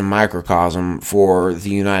 Amarillo is a microcosm for the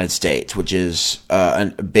United States, which is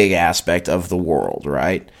a big aspect of the world,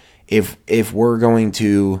 right? If we're going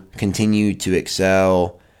to continue to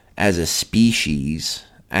excel as a species,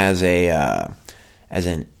 as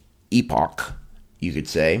an epoch, you could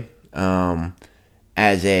say,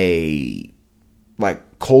 as a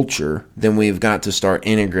culture, then we've got to start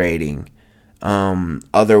integrating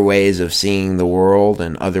other ways of seeing the world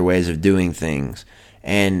and other ways of doing things.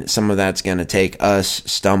 And some of that's going to take us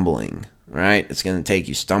stumbling, right? It's going to take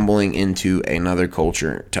you stumbling into another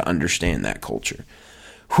culture to understand that culture.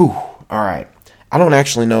 Whew. All right. I don't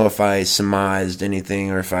actually know if I surmised anything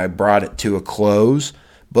or if I brought it to a close,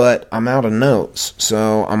 but I'm out of notes,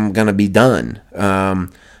 so I'm going to be done.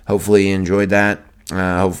 Hopefully you enjoyed that.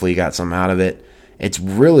 Hopefully you got something out of it. It's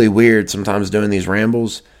really weird sometimes doing these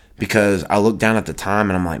rambles because I look down at the time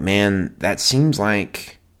and I'm like, man, that seems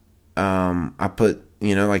like I put,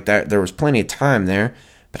 that there was plenty of time there,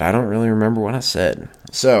 but I don't really remember what I said.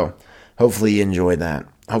 So hopefully you enjoyed that.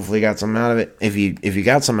 Hopefully you got something out of it. If you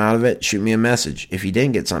got something out of it, shoot me a message. If you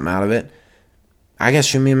didn't get something out of it, I guess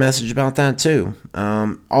shoot me a message about that too.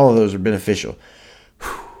 All of those are beneficial.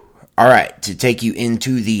 All right, to take you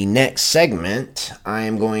into the next segment, I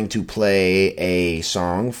am going to play a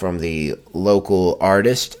song from the local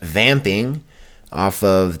artist Vamping off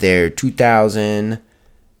of their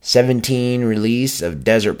 2017 release of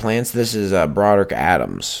Desert Plants. This is Broderick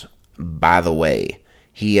Adams, by the way.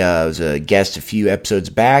 He was a guest a few episodes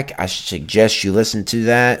back. I suggest you listen to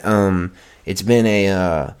that. It's been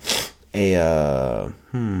I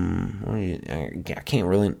can't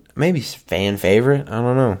really, maybe fan favorite. I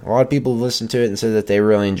don't know. A lot of people listened to it and said that they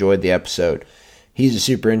really enjoyed the episode. He's a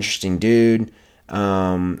super interesting dude.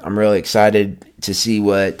 I'm really excited to see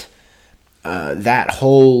what that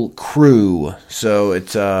whole crew. So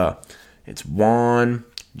it's Juan,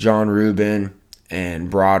 John Rubin, and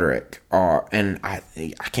Broderick are, and I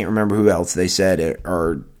can't remember who else they said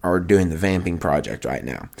are doing the Vamping project right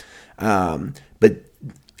now. But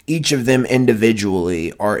each of them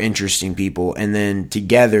individually are interesting people, and then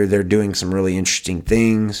together they're doing some really interesting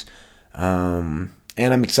things. And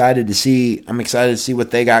I'm excited to see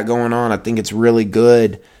what they got going on. I think it's really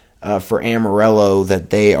good for Amarillo that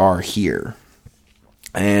they are here,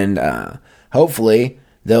 and hopefully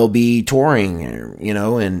they'll be touring.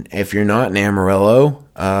 And if you're not in Amarillo,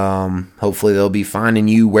 hopefully they'll be finding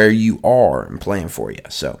you where you are and playing for you.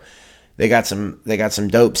 So. They got some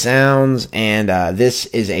dope sounds, and this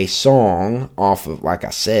is a song off of, like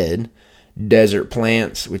I said, Desert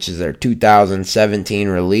Plants, which is their 2017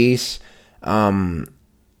 release. A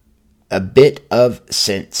Bit of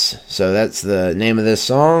Sense. So that's the name of this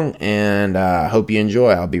song, and I hope you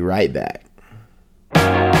enjoy. I'll be right back.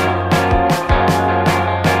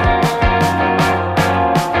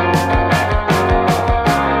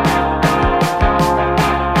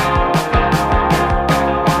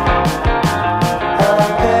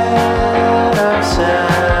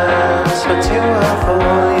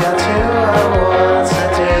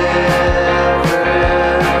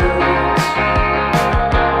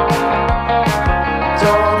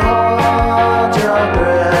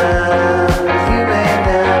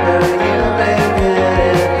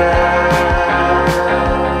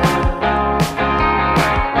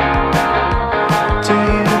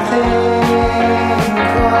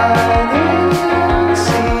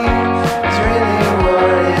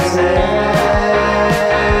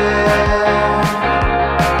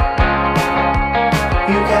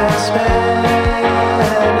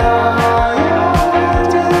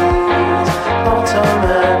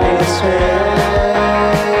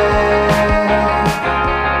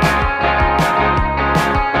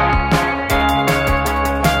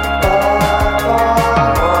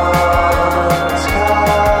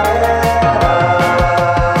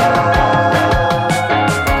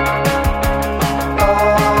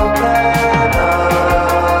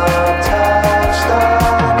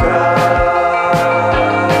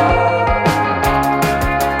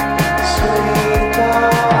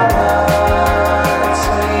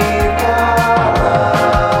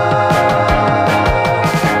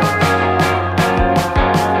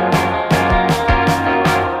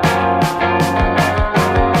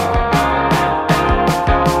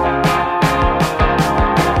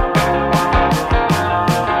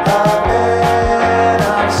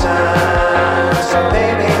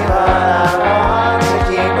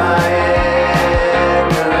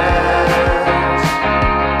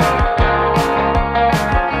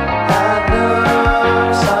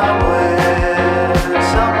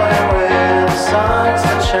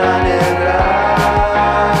 Shining bright.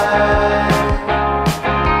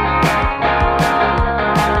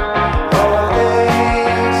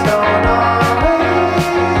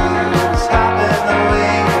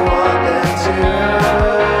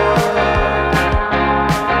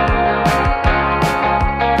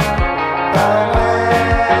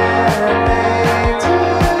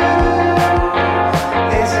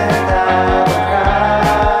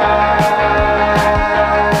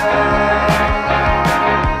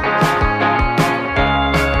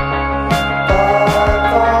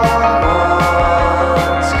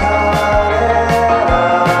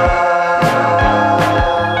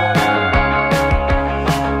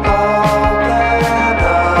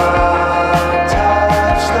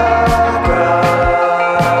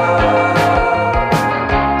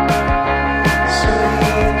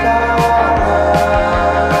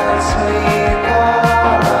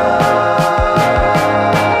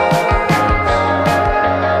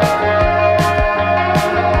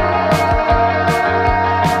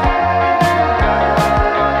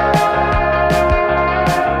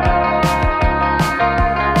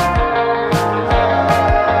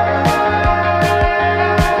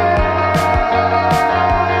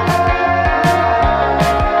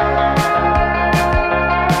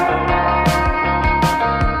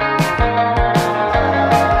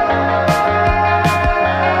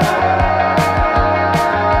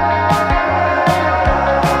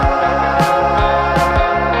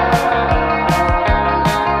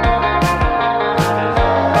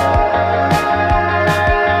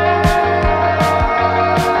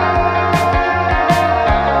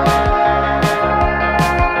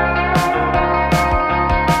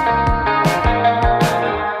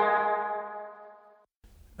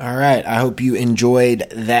 hope you enjoyed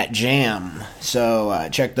that jam. So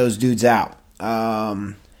check those dudes out.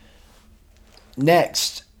 My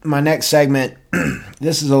next segment,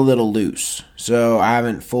 this is a little loose. So I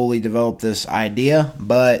haven't fully developed this idea,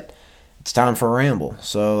 but it's time for a ramble.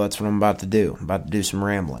 So that's what I'm about to do. I'm about to do some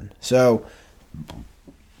rambling. So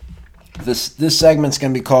this segment's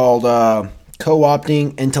going to be called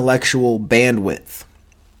Co-opting Intellectual Bandwidth.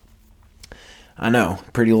 I know,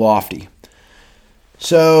 pretty lofty.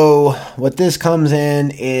 So what this comes in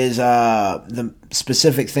is the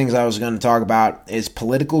specific things I was going to talk about is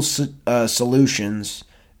political solutions,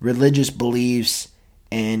 religious beliefs,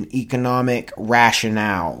 and economic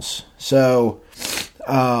rationales. So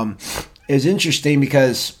it's interesting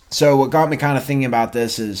because what got me kind of thinking about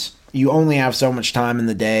this is you only have so much time in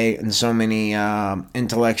the day and so many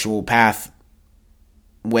intellectual pathways,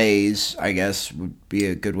 I guess would be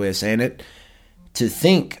a good way of saying it, to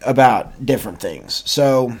think about different things.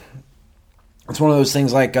 So it's one of those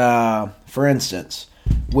things like, for instance,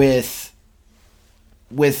 with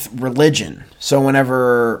religion. So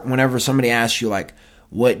whenever somebody asks you, like,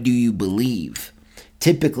 what do you believe?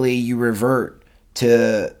 Typically you revert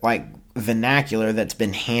to like vernacular that's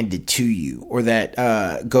been handed to you, or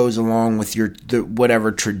that goes along with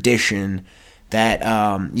whatever tradition that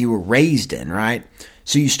you were raised in, right?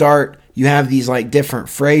 So you have these like different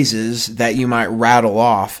phrases that you might rattle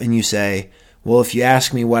off, and you say, well, if you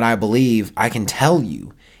ask me what I believe, I can tell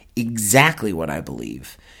you exactly what I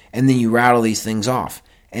believe. And then you rattle these things off,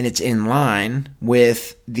 and it's in line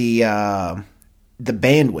with the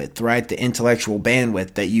bandwidth, right? The intellectual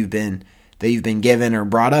bandwidth that you've been given or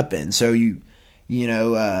brought up in. So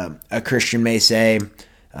a Christian may say,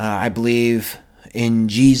 I believe in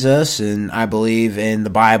Jesus, and I believe in the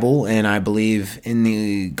Bible, and I believe in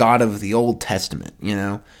the God of the Old Testament.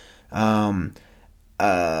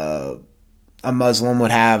 A Muslim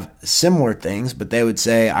would have similar things, but they would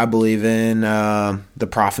say, I believe in the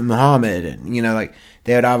Prophet Muhammad, and like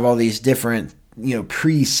they would have all these different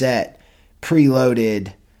preset,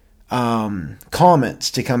 preloaded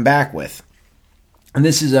comments to come back with. And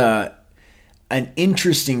this is an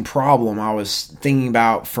interesting problem I was thinking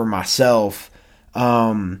about for myself.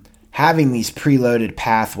 Having these preloaded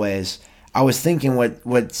pathways, I was thinking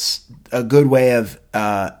what's a good way of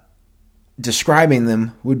describing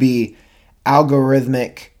them would be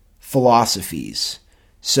algorithmic philosophies.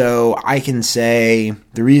 So I can say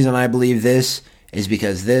the reason I believe this is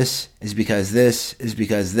because this is because this is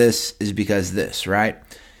because this is because this, right?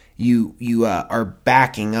 You are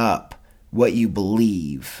backing up what you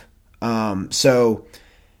believe. So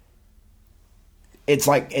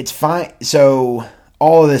it's fine. So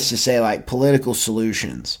all of this to say, like, political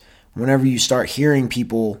solutions, whenever you start hearing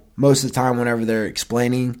people, most of the time whenever they're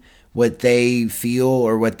explaining what they feel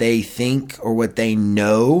or what they think or what they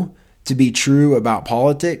know to be true about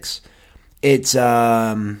politics, it's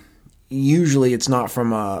usually it's not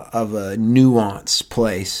from a nuanced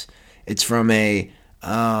place. It's from a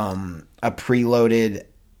preloaded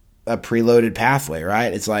pathway,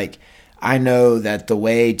 right? It's like, I know that the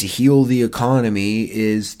way to heal the economy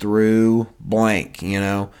is through blank,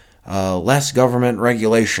 less government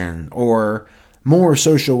regulation, or more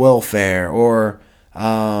social welfare, or,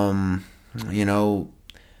 government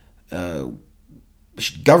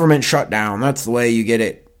shutdown. That's the way you get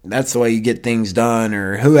it. That's the way you get things done,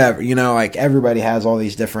 or whoever, like everybody has all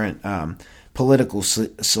these different political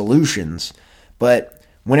solutions. But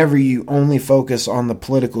whenever you only focus on the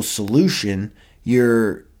political solution,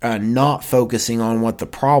 you're not focusing on what the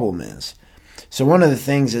problem is. So one of the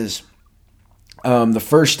things is the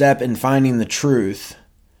first step in finding the truth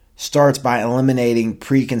starts by eliminating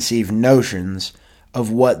preconceived notions of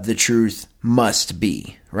what the truth must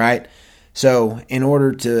be, right? So in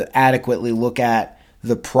order to adequately look at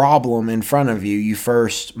the problem in front of you, you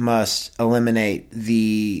first must eliminate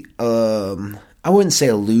the, I wouldn't say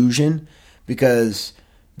illusion, because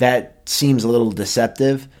that seems a little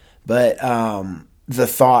deceptive, but the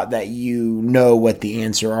thought that you know what the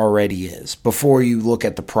answer already is before you look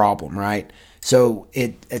at the problem, right? So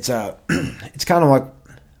it's kind of like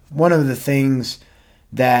one of the things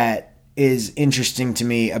that is interesting to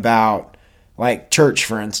me about, like, church,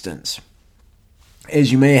 for instance,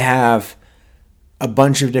 is you may have a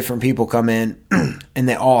bunch of different people come in and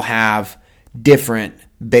they all have different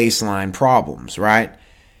baseline problems, right?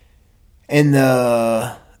 And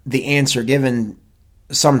the answer given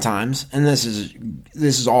sometimes, and this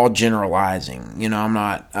is all generalizing, I'm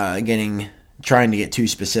not trying to get too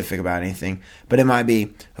specific about anything, but it might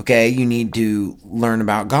be, okay, you need to learn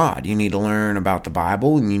about God, you need to learn about the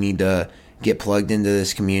Bible, and you need to get plugged into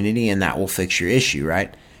this community, and that will fix your issue,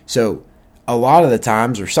 right? So a lot of the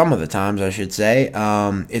times, or some of the times I should say,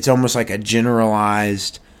 it's almost like a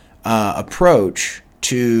generalized approach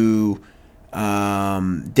to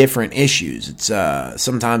different issues. It's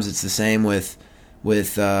sometimes it's the same with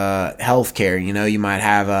healthcare. You know, you might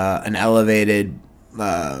have an elevated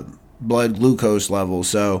blood glucose level,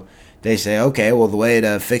 so they say, okay, well, the way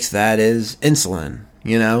to fix that is insulin.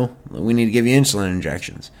 You know, we need to give you insulin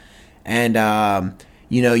injections, and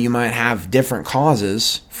you know, you might have different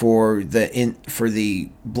causes for the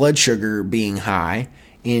blood sugar being high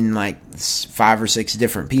in like 5 or 6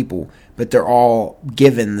 different people, but they're all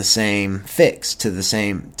given the same fix to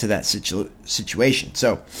that situation.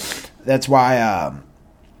 So that's why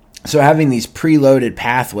so having these preloaded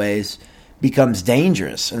pathways becomes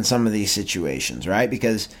dangerous in some of these situations, right?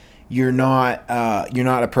 Because you're not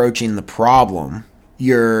approaching the problem,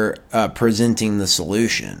 you're presenting the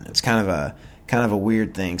solution. It's kind of a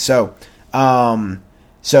weird thing. So one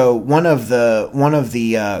of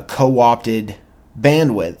the co-opted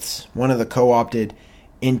bandwidths, one of the co-opted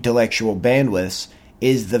intellectual bandwidths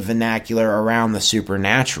is the vernacular around the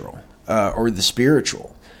supernatural or the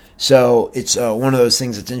spiritual. So it's one of those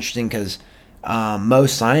things that's interesting because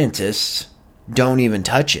most scientists don't even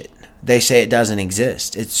touch it. They say it doesn't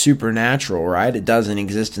exist. It's supernatural, right? It doesn't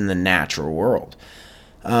exist in the natural world.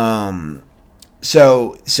 So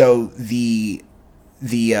the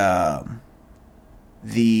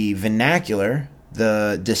vernacular,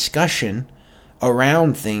 the discussion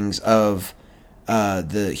around things of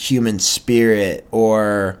the human spirit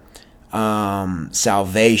or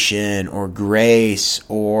salvation or grace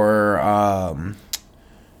or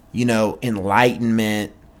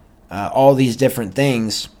enlightenment, all these different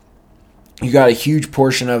things, you got a huge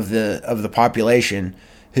portion of the population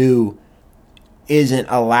who isn't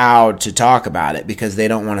allowed to talk about it because they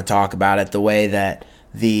don't want to talk about it the way that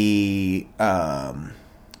the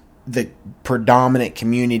predominant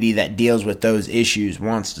community that deals with those issues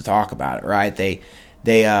wants to talk about it, right? They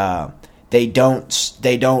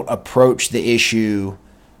don't approach the issue,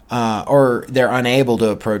 or they're unable to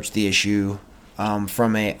approach the issue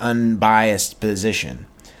from a unbiased position.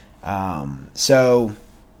 So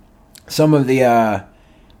some of the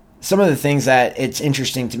things that it's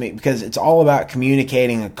interesting to me, because it's all about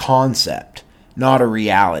communicating a concept, not a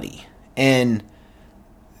reality. And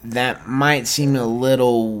that might seem a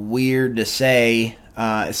little weird to say,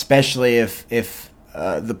 especially if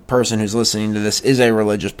the person who's listening to this is a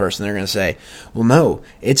religious person. They're going to say, well, no,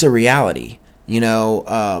 it's a reality. You know,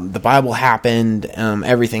 the Bible happened,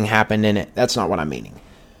 everything happened in it. That's not what I'm meaning.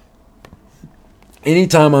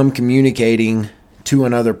 Anytime I'm communicating to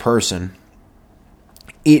another person,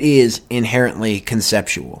 it is inherently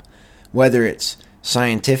conceptual, whether it's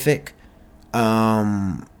scientific,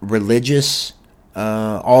 religious,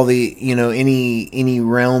 all the, any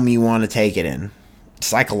realm you want to take it in,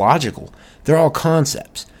 psychological. They're all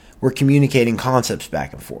concepts. We're communicating concepts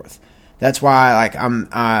back and forth. That's why, like, I'm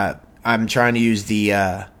trying to use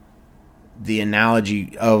the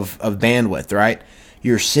analogy of bandwidth, right?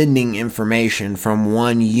 You're sending information from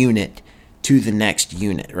one unit to the next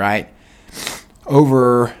unit, right?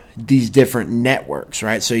 Over these different networks,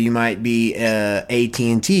 right? So you might be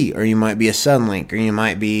AT&T, or you might be a Sunlink, or you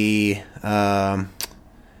might be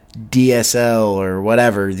DSL, or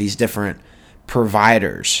whatever, these different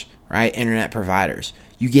providers, right? Internet providers.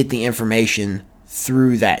 You get the information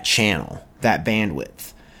through that channel, that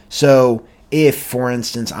bandwidth. So if, for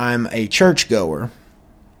instance, I'm a churchgoer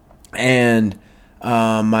and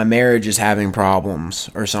my marriage is having problems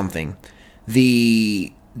or something,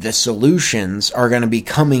 the solutions are going to be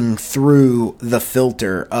coming through the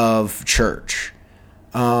filter of church.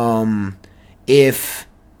 If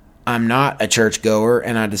I'm not a churchgoer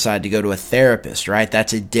and I decide to go to a therapist, right,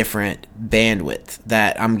 that's a different bandwidth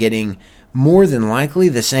that I'm getting more than likely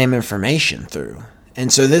the same information through.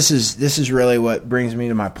 And so this is really what brings me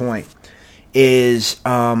to my point, is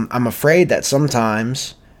I'm afraid that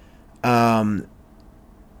sometimes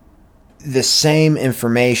the same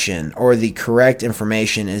information or the correct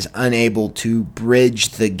information is unable to bridge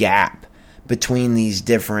the gap between these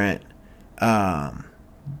different bandwidths.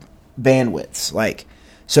 Like,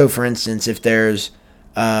 so for instance, if there's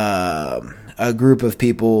a group of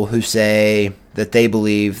people who say that they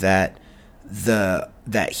believe that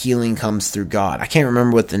that healing comes through God. I can't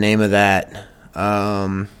remember what the name of that.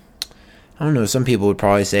 I don't know. Some people would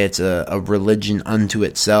probably say it's a religion unto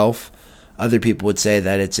itself. Other people would say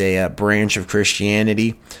that it's a branch of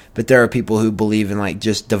Christianity. But there are people who believe in, like,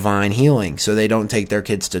 just divine healing. So they don't take their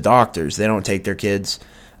kids to doctors. They don't take their kids.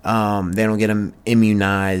 They don't get them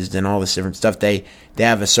immunized and all this different stuff. They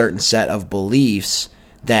have a certain set of beliefs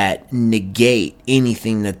that negate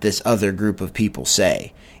anything that this other group of people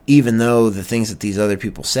say, even though the things that these other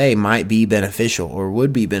people say might be beneficial or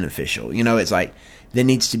would be beneficial. It's like there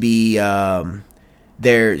needs to be,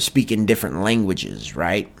 they're speaking different languages,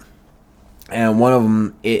 right? And one of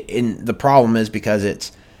them, the problem is because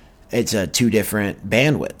it's two different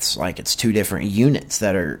bandwidths, like it's two different units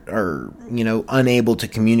that are unable to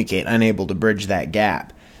communicate, unable to bridge that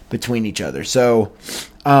gap between each other. So,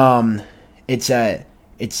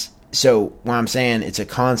 so what I'm saying, it's a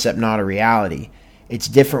concept, not a reality. It's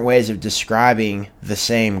different ways of describing the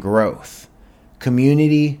same growth.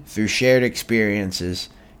 Community through shared experiences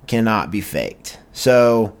cannot be faked.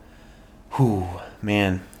 So,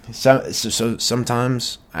 man. So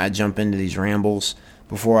sometimes I jump into these rambles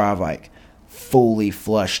before I've like fully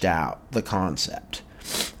flushed out the concept.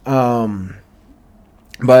 But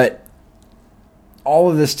all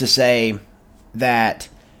of this to say that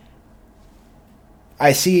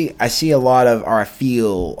I see a lot of, or I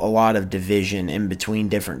feel a lot of division in between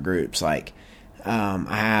different groups. Like, I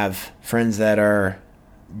have friends that are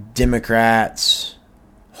Democrats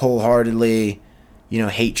wholeheartedly,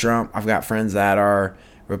 hate Trump. I've got friends that are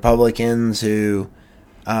Republicans who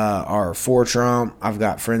are for Trump. I've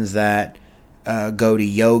got friends that go to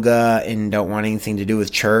yoga and don't want anything to do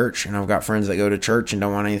with church. And I've got friends that go to church and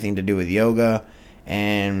don't want anything to do with yoga.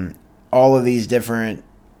 And all of these different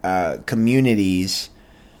communities,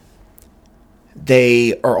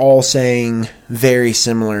 they are all saying very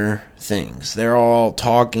similar things. They're all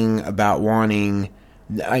talking about wanting,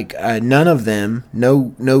 like, none of them,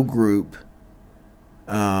 no group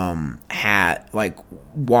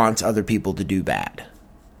wants other people to do bad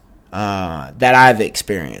that I've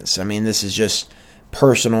experienced. I mean, this is just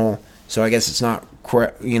personal, so I guess it's not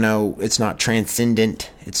it's not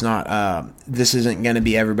transcendent. It's not this isn't going to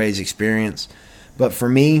be everybody's experience, but for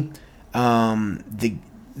me,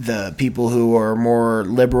 the people who are more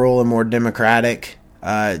liberal and more democratic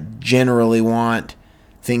generally want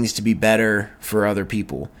things to be better for other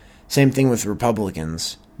people. Same thing with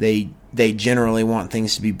Republicans. They generally want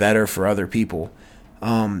things to be better for other people,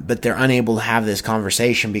 but they're unable to have this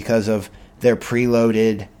conversation because of their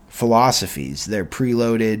preloaded philosophies, their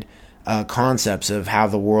preloaded concepts of how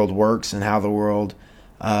the world works and how the world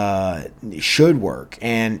should work,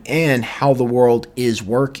 and how the world is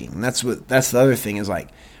working. That's the other thing, is like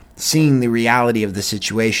seeing the reality of the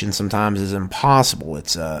situation sometimes is impossible.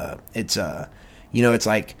 It's like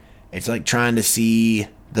trying to see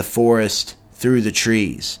the forest through the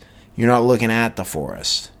trees. You're not looking at the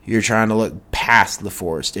forest. You're trying to look past the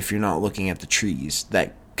forest if you're not looking at the trees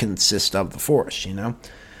that consist of the forest,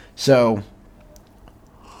 So,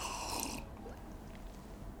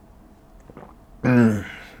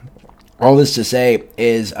 all this to say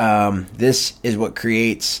is this is what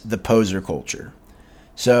creates the poser culture.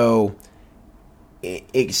 So,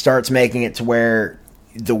 it starts making it to where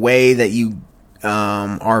the way that you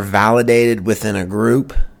are validated within a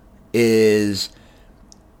group is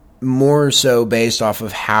more so based off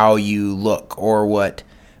of how you look, or what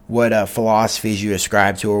philosophies you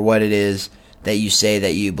ascribe to, or what it is that you say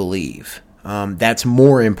that you believe. That's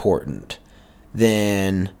more important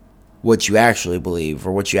than what you actually believe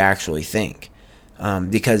or what you actually think.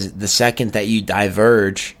 Because the second that you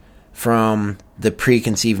diverge from the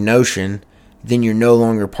preconceived notion, then you're no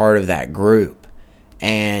longer part of that group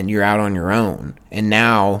and you're out on your own. And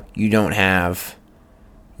now you don't have,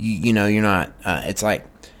 you're not, it's like,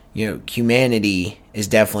 humanity is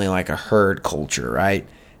definitely like a herd culture, right?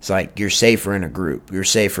 It's like you're safer in a group. You're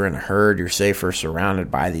safer in a herd. You're safer surrounded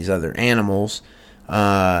by these other animals.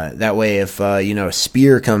 That way, if, a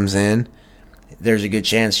spear comes in, there's a good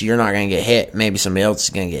chance you're not going to get hit. Maybe somebody else is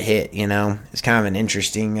going to get hit, It's kind of an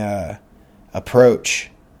interesting approach.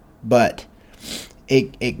 But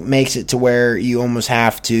it makes it to where you almost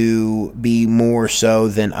have to be more so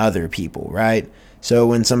than other people, right? So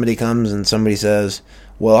when somebody comes and somebody says,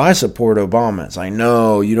 well, I support Obama, it's like,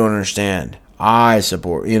 no, you don't understand. I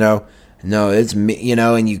support, no, it's me,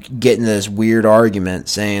 and you get into this weird argument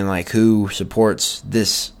saying, like, who supports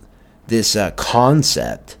this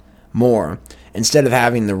concept more, instead of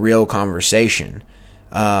having the real conversation,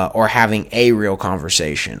 or having a real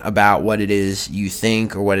conversation about what it is you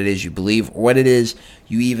think, or what it is you believe, or what it is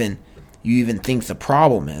you even think the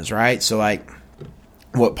problem is, right? So, like,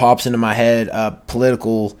 what pops into my head,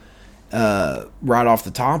 political, right off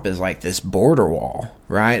the top, is like this border wall,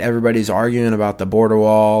 right? Everybody's arguing about the border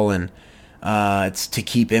wall, and it's to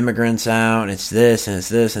keep immigrants out, and it's this, and it's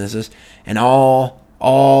this, and it's this, and all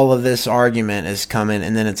of this argument is coming,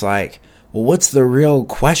 and then it's like, well, what's the real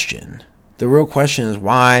question? The real question is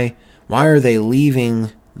why are they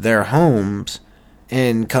leaving their homes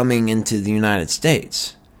in coming into the United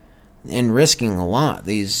States and risking a lot.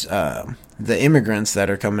 These the immigrants that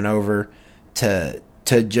are coming over to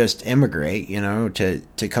just immigrate,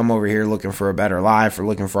 to come over here looking for a better life or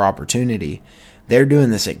looking for opportunity, they're doing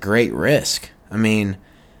this at great risk. I mean,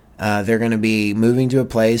 they're going to be moving to a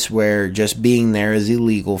place where just being there is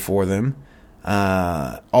illegal for them.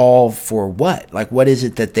 All for what? Like, what is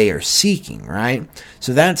it that they are seeking, right?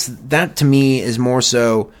 So that to me is more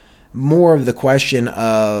of the question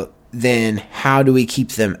of then how do we keep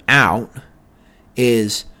them out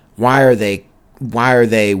is why are they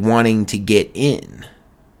wanting to get in?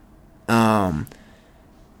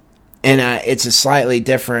 It's a slightly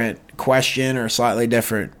different question or a slightly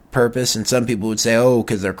different purpose, and some people would say, oh,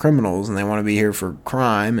 because they're criminals and they want to be here for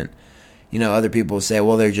crime, and other people would say,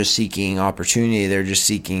 well, they're just seeking opportunity, they're just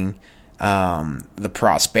seeking the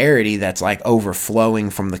prosperity that's like overflowing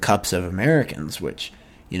from the cups of Americans, which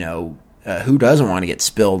who doesn't want to get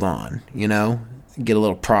spilled on, get a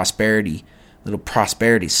little prosperity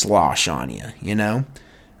slosh on you,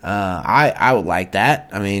 I would like that.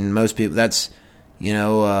 I mean, most people, that's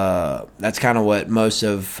kind of what most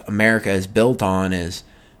of America is built on, is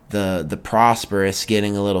the prosperous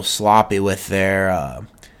getting a little sloppy with their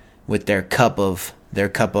cup of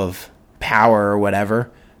power or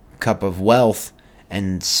whatever, cup of wealth,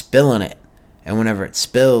 and spilling it. And whenever it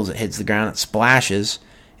spills, it hits the ground, it splashes.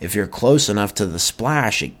 If you're close enough to the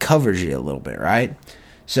splash, it covers you a little bit, right?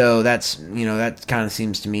 So that kind of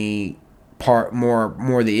seems to me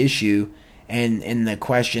more the issue. And the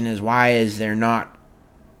question is, why is there not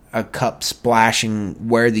a cup splashing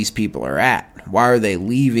where these people are at? Why are they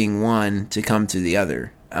leaving one to come to the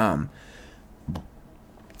other? And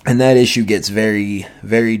that issue gets very,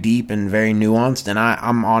 very deep and very nuanced. And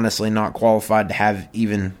I'm honestly not qualified to have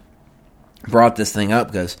even brought this thing up,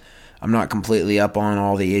 because I'm not completely up on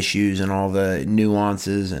all the issues and all the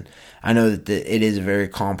nuances. And I know that it is a very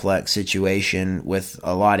complex situation with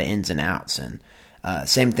a lot of ins and outs. And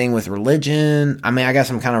same thing with religion. I mean, I guess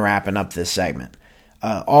I'm kind of wrapping up this segment.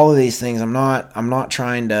 All of these things, I'm not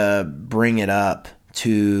trying to bring it up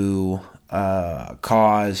to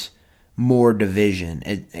cause more division,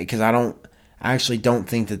 because I actually don't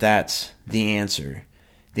think that that's the answer.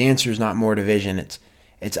 The answer is not more division.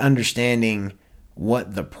 It's understanding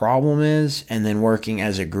what the problem is and then working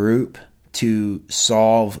as a group to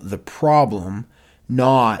solve the problem,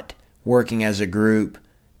 not working as a group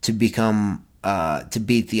to become to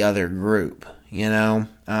beat the other group.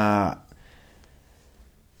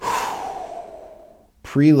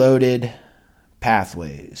 Preloaded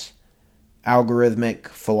pathways, algorithmic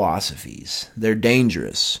philosophies, they're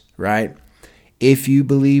dangerous, right? If you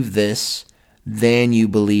believe this, then you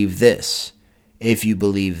believe this. If you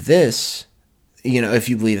believe this, if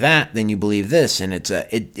you believe that, then you believe this, and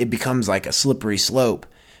it becomes like a slippery slope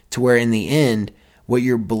to where in the end, what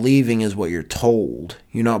you're believing is what you're told.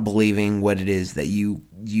 You're not believing what it is that you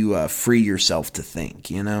free yourself to think,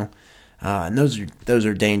 and those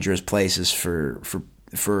are dangerous places for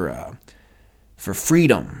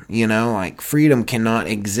freedom, like freedom cannot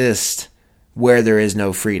exist where there is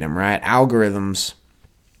no freedom, right? Algorithms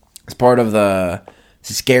is part of the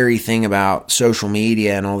scary thing about social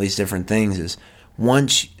media and all these different things is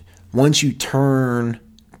once you turn,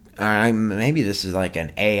 maybe this is like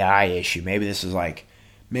an AI issue. Maybe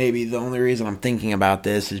the only reason I'm thinking about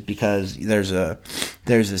this is because there's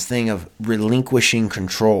this thing of relinquishing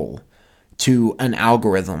control to an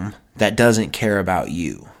algorithm that doesn't care about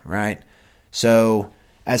you, right? So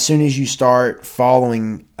as soon as you start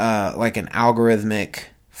following like an algorithmic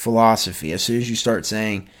philosophy, as soon as you start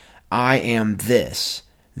saying, I am this,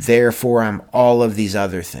 therefore I'm all of these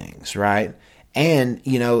other things, right? And,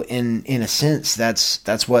 in a sense,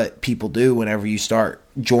 that's what people do whenever you start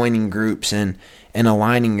joining groups and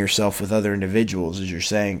aligning yourself with other individuals, is you're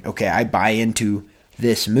saying, okay, I buy into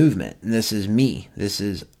this movement, and this is me, this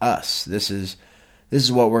is us, this is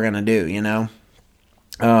what we're going to do,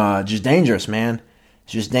 just dangerous, man.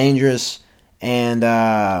 It's just dangerous, and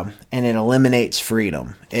it eliminates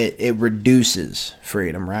freedom. It reduces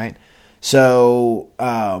freedom, right? So,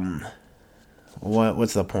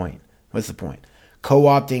 what's the point?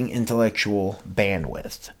 Co-opting intellectual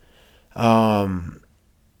bandwidth. I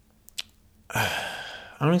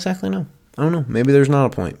don't exactly know. I don't know. Maybe there's not a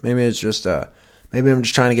point. Maybe it's just maybe I'm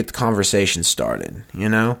just trying to get the conversation started.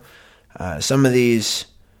 Some of these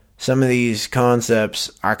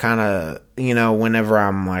concepts are kind of, whenever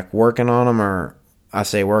I'm like working on them, or I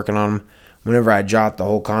say working on them, whenever I jot the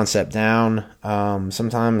whole concept down,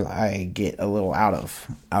 sometimes I get a little out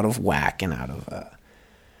of whack and out of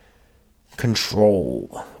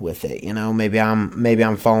control with it. Maybe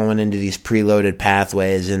I'm following into these preloaded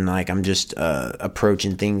pathways and like I'm just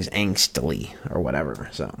approaching things angstily or whatever.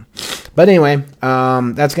 So, but anyway,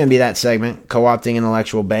 that's gonna be that segment. Co-opting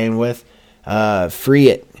intellectual bandwidth.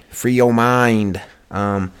 Free your mind.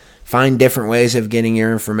 Find different ways of getting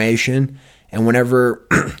your information, and whenever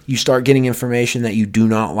you start getting information that you do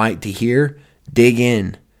not like to hear, dig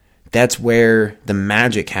in. That's where the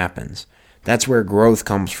magic happens. That's where growth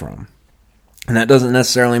comes from. And that doesn't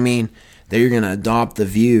necessarily mean that you're going to adopt the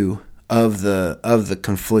view of the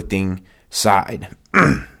conflicting side.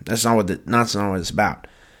 That's not what it's about.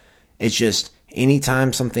 It's just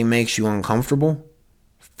anytime something makes you uncomfortable,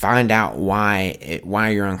 find out why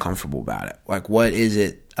you're uncomfortable about it. Like, what is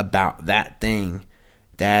it about that thing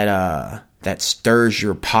that stirs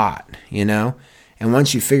your pot, And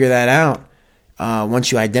once you figure that out,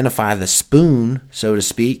 once you identify the spoon, so to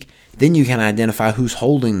speak, then you can identify who's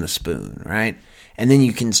holding the spoon, right? And then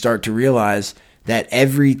you can start to realize that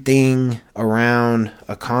everything around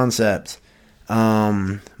a concept,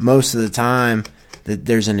 most of the time, that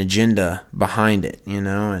there's an agenda behind it, and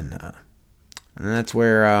that's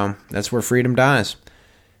where freedom dies.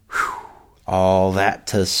 Whew. All that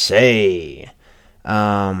to say,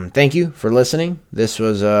 thank you for listening. This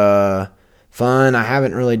was fun. I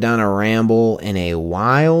haven't really done a ramble in a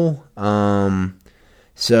while,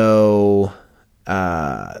 so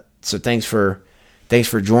thanks for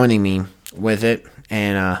joining me with it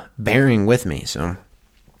and bearing with me. So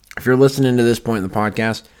if you're listening to this point in the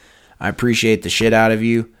podcast, I appreciate the shit out of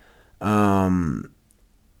you. I'm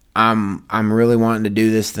really wanting to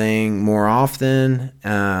do this thing more often,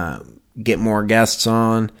 get more guests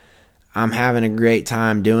on. I'm having a great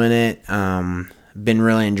time doing it. Been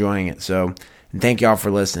really enjoying it. So thank y'all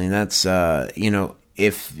for listening. That's,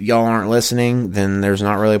 if y'all aren't listening, then there's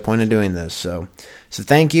not really a point in doing this. So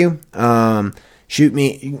thank you. Hop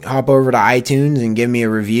over to iTunes and give me a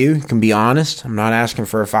review. You can be honest. I'm not asking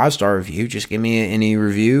for a 5-star review. Just give me any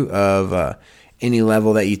review of any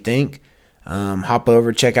level that you think. Hop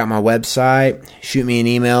over, check out my website. Shoot me an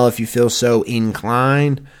email if you feel so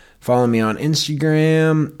inclined. Follow me on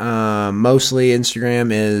Instagram. Mostly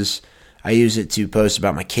Instagram I use it to post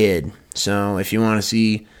about my kid. So if you want to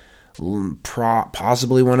see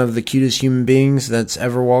possibly one of the cutest human beings that's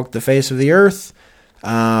ever walked the face of the earth,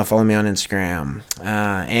 follow me on Instagram.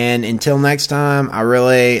 And until next time, I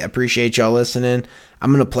really appreciate y'all listening.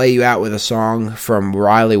 I'm going to play you out with a song from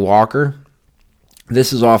Riley Walker.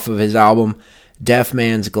 This is off of his album, Deaf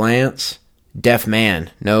Man's Glance. Deaf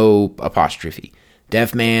Man, no apostrophe.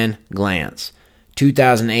 Deaf Man Glance.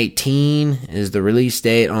 2018 is the release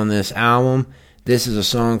date on this album. This is a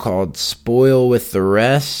song called Spoil with the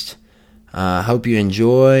Rest. Hope you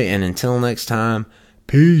enjoy, and until next time,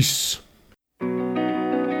 peace.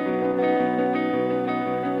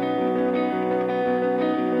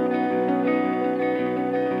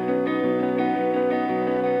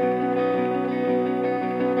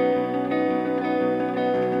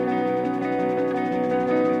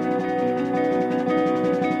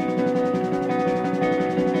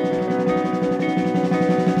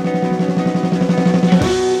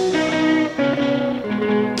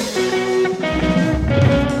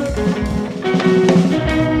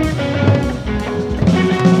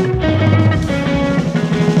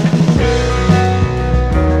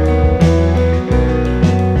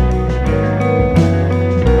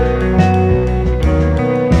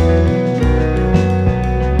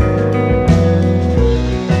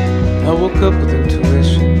 Up with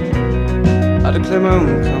intuition, I declare my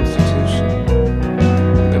own constitution.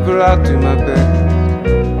 Whenever I do my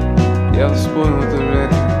best, yeah, I'll spoil with the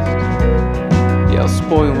rest. Yeah, I'll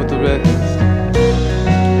spoil with the rest.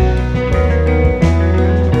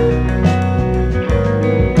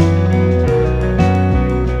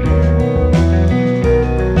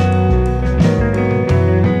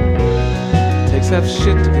 Takes half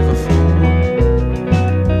shit to give a fool,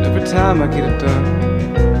 and every time I get it done,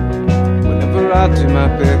 I do my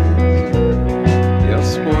best. Yeah, I'll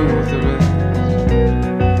spoil with the rest.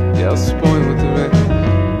 Yeah, I'll spoil with the rest.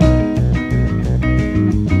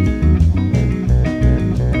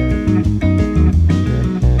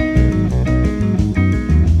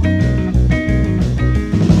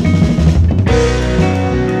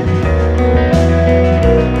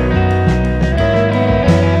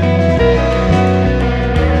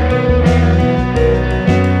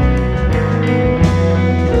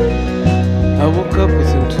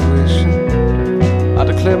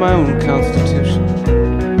 My own constitution.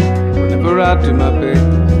 Whenever I do my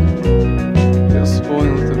best,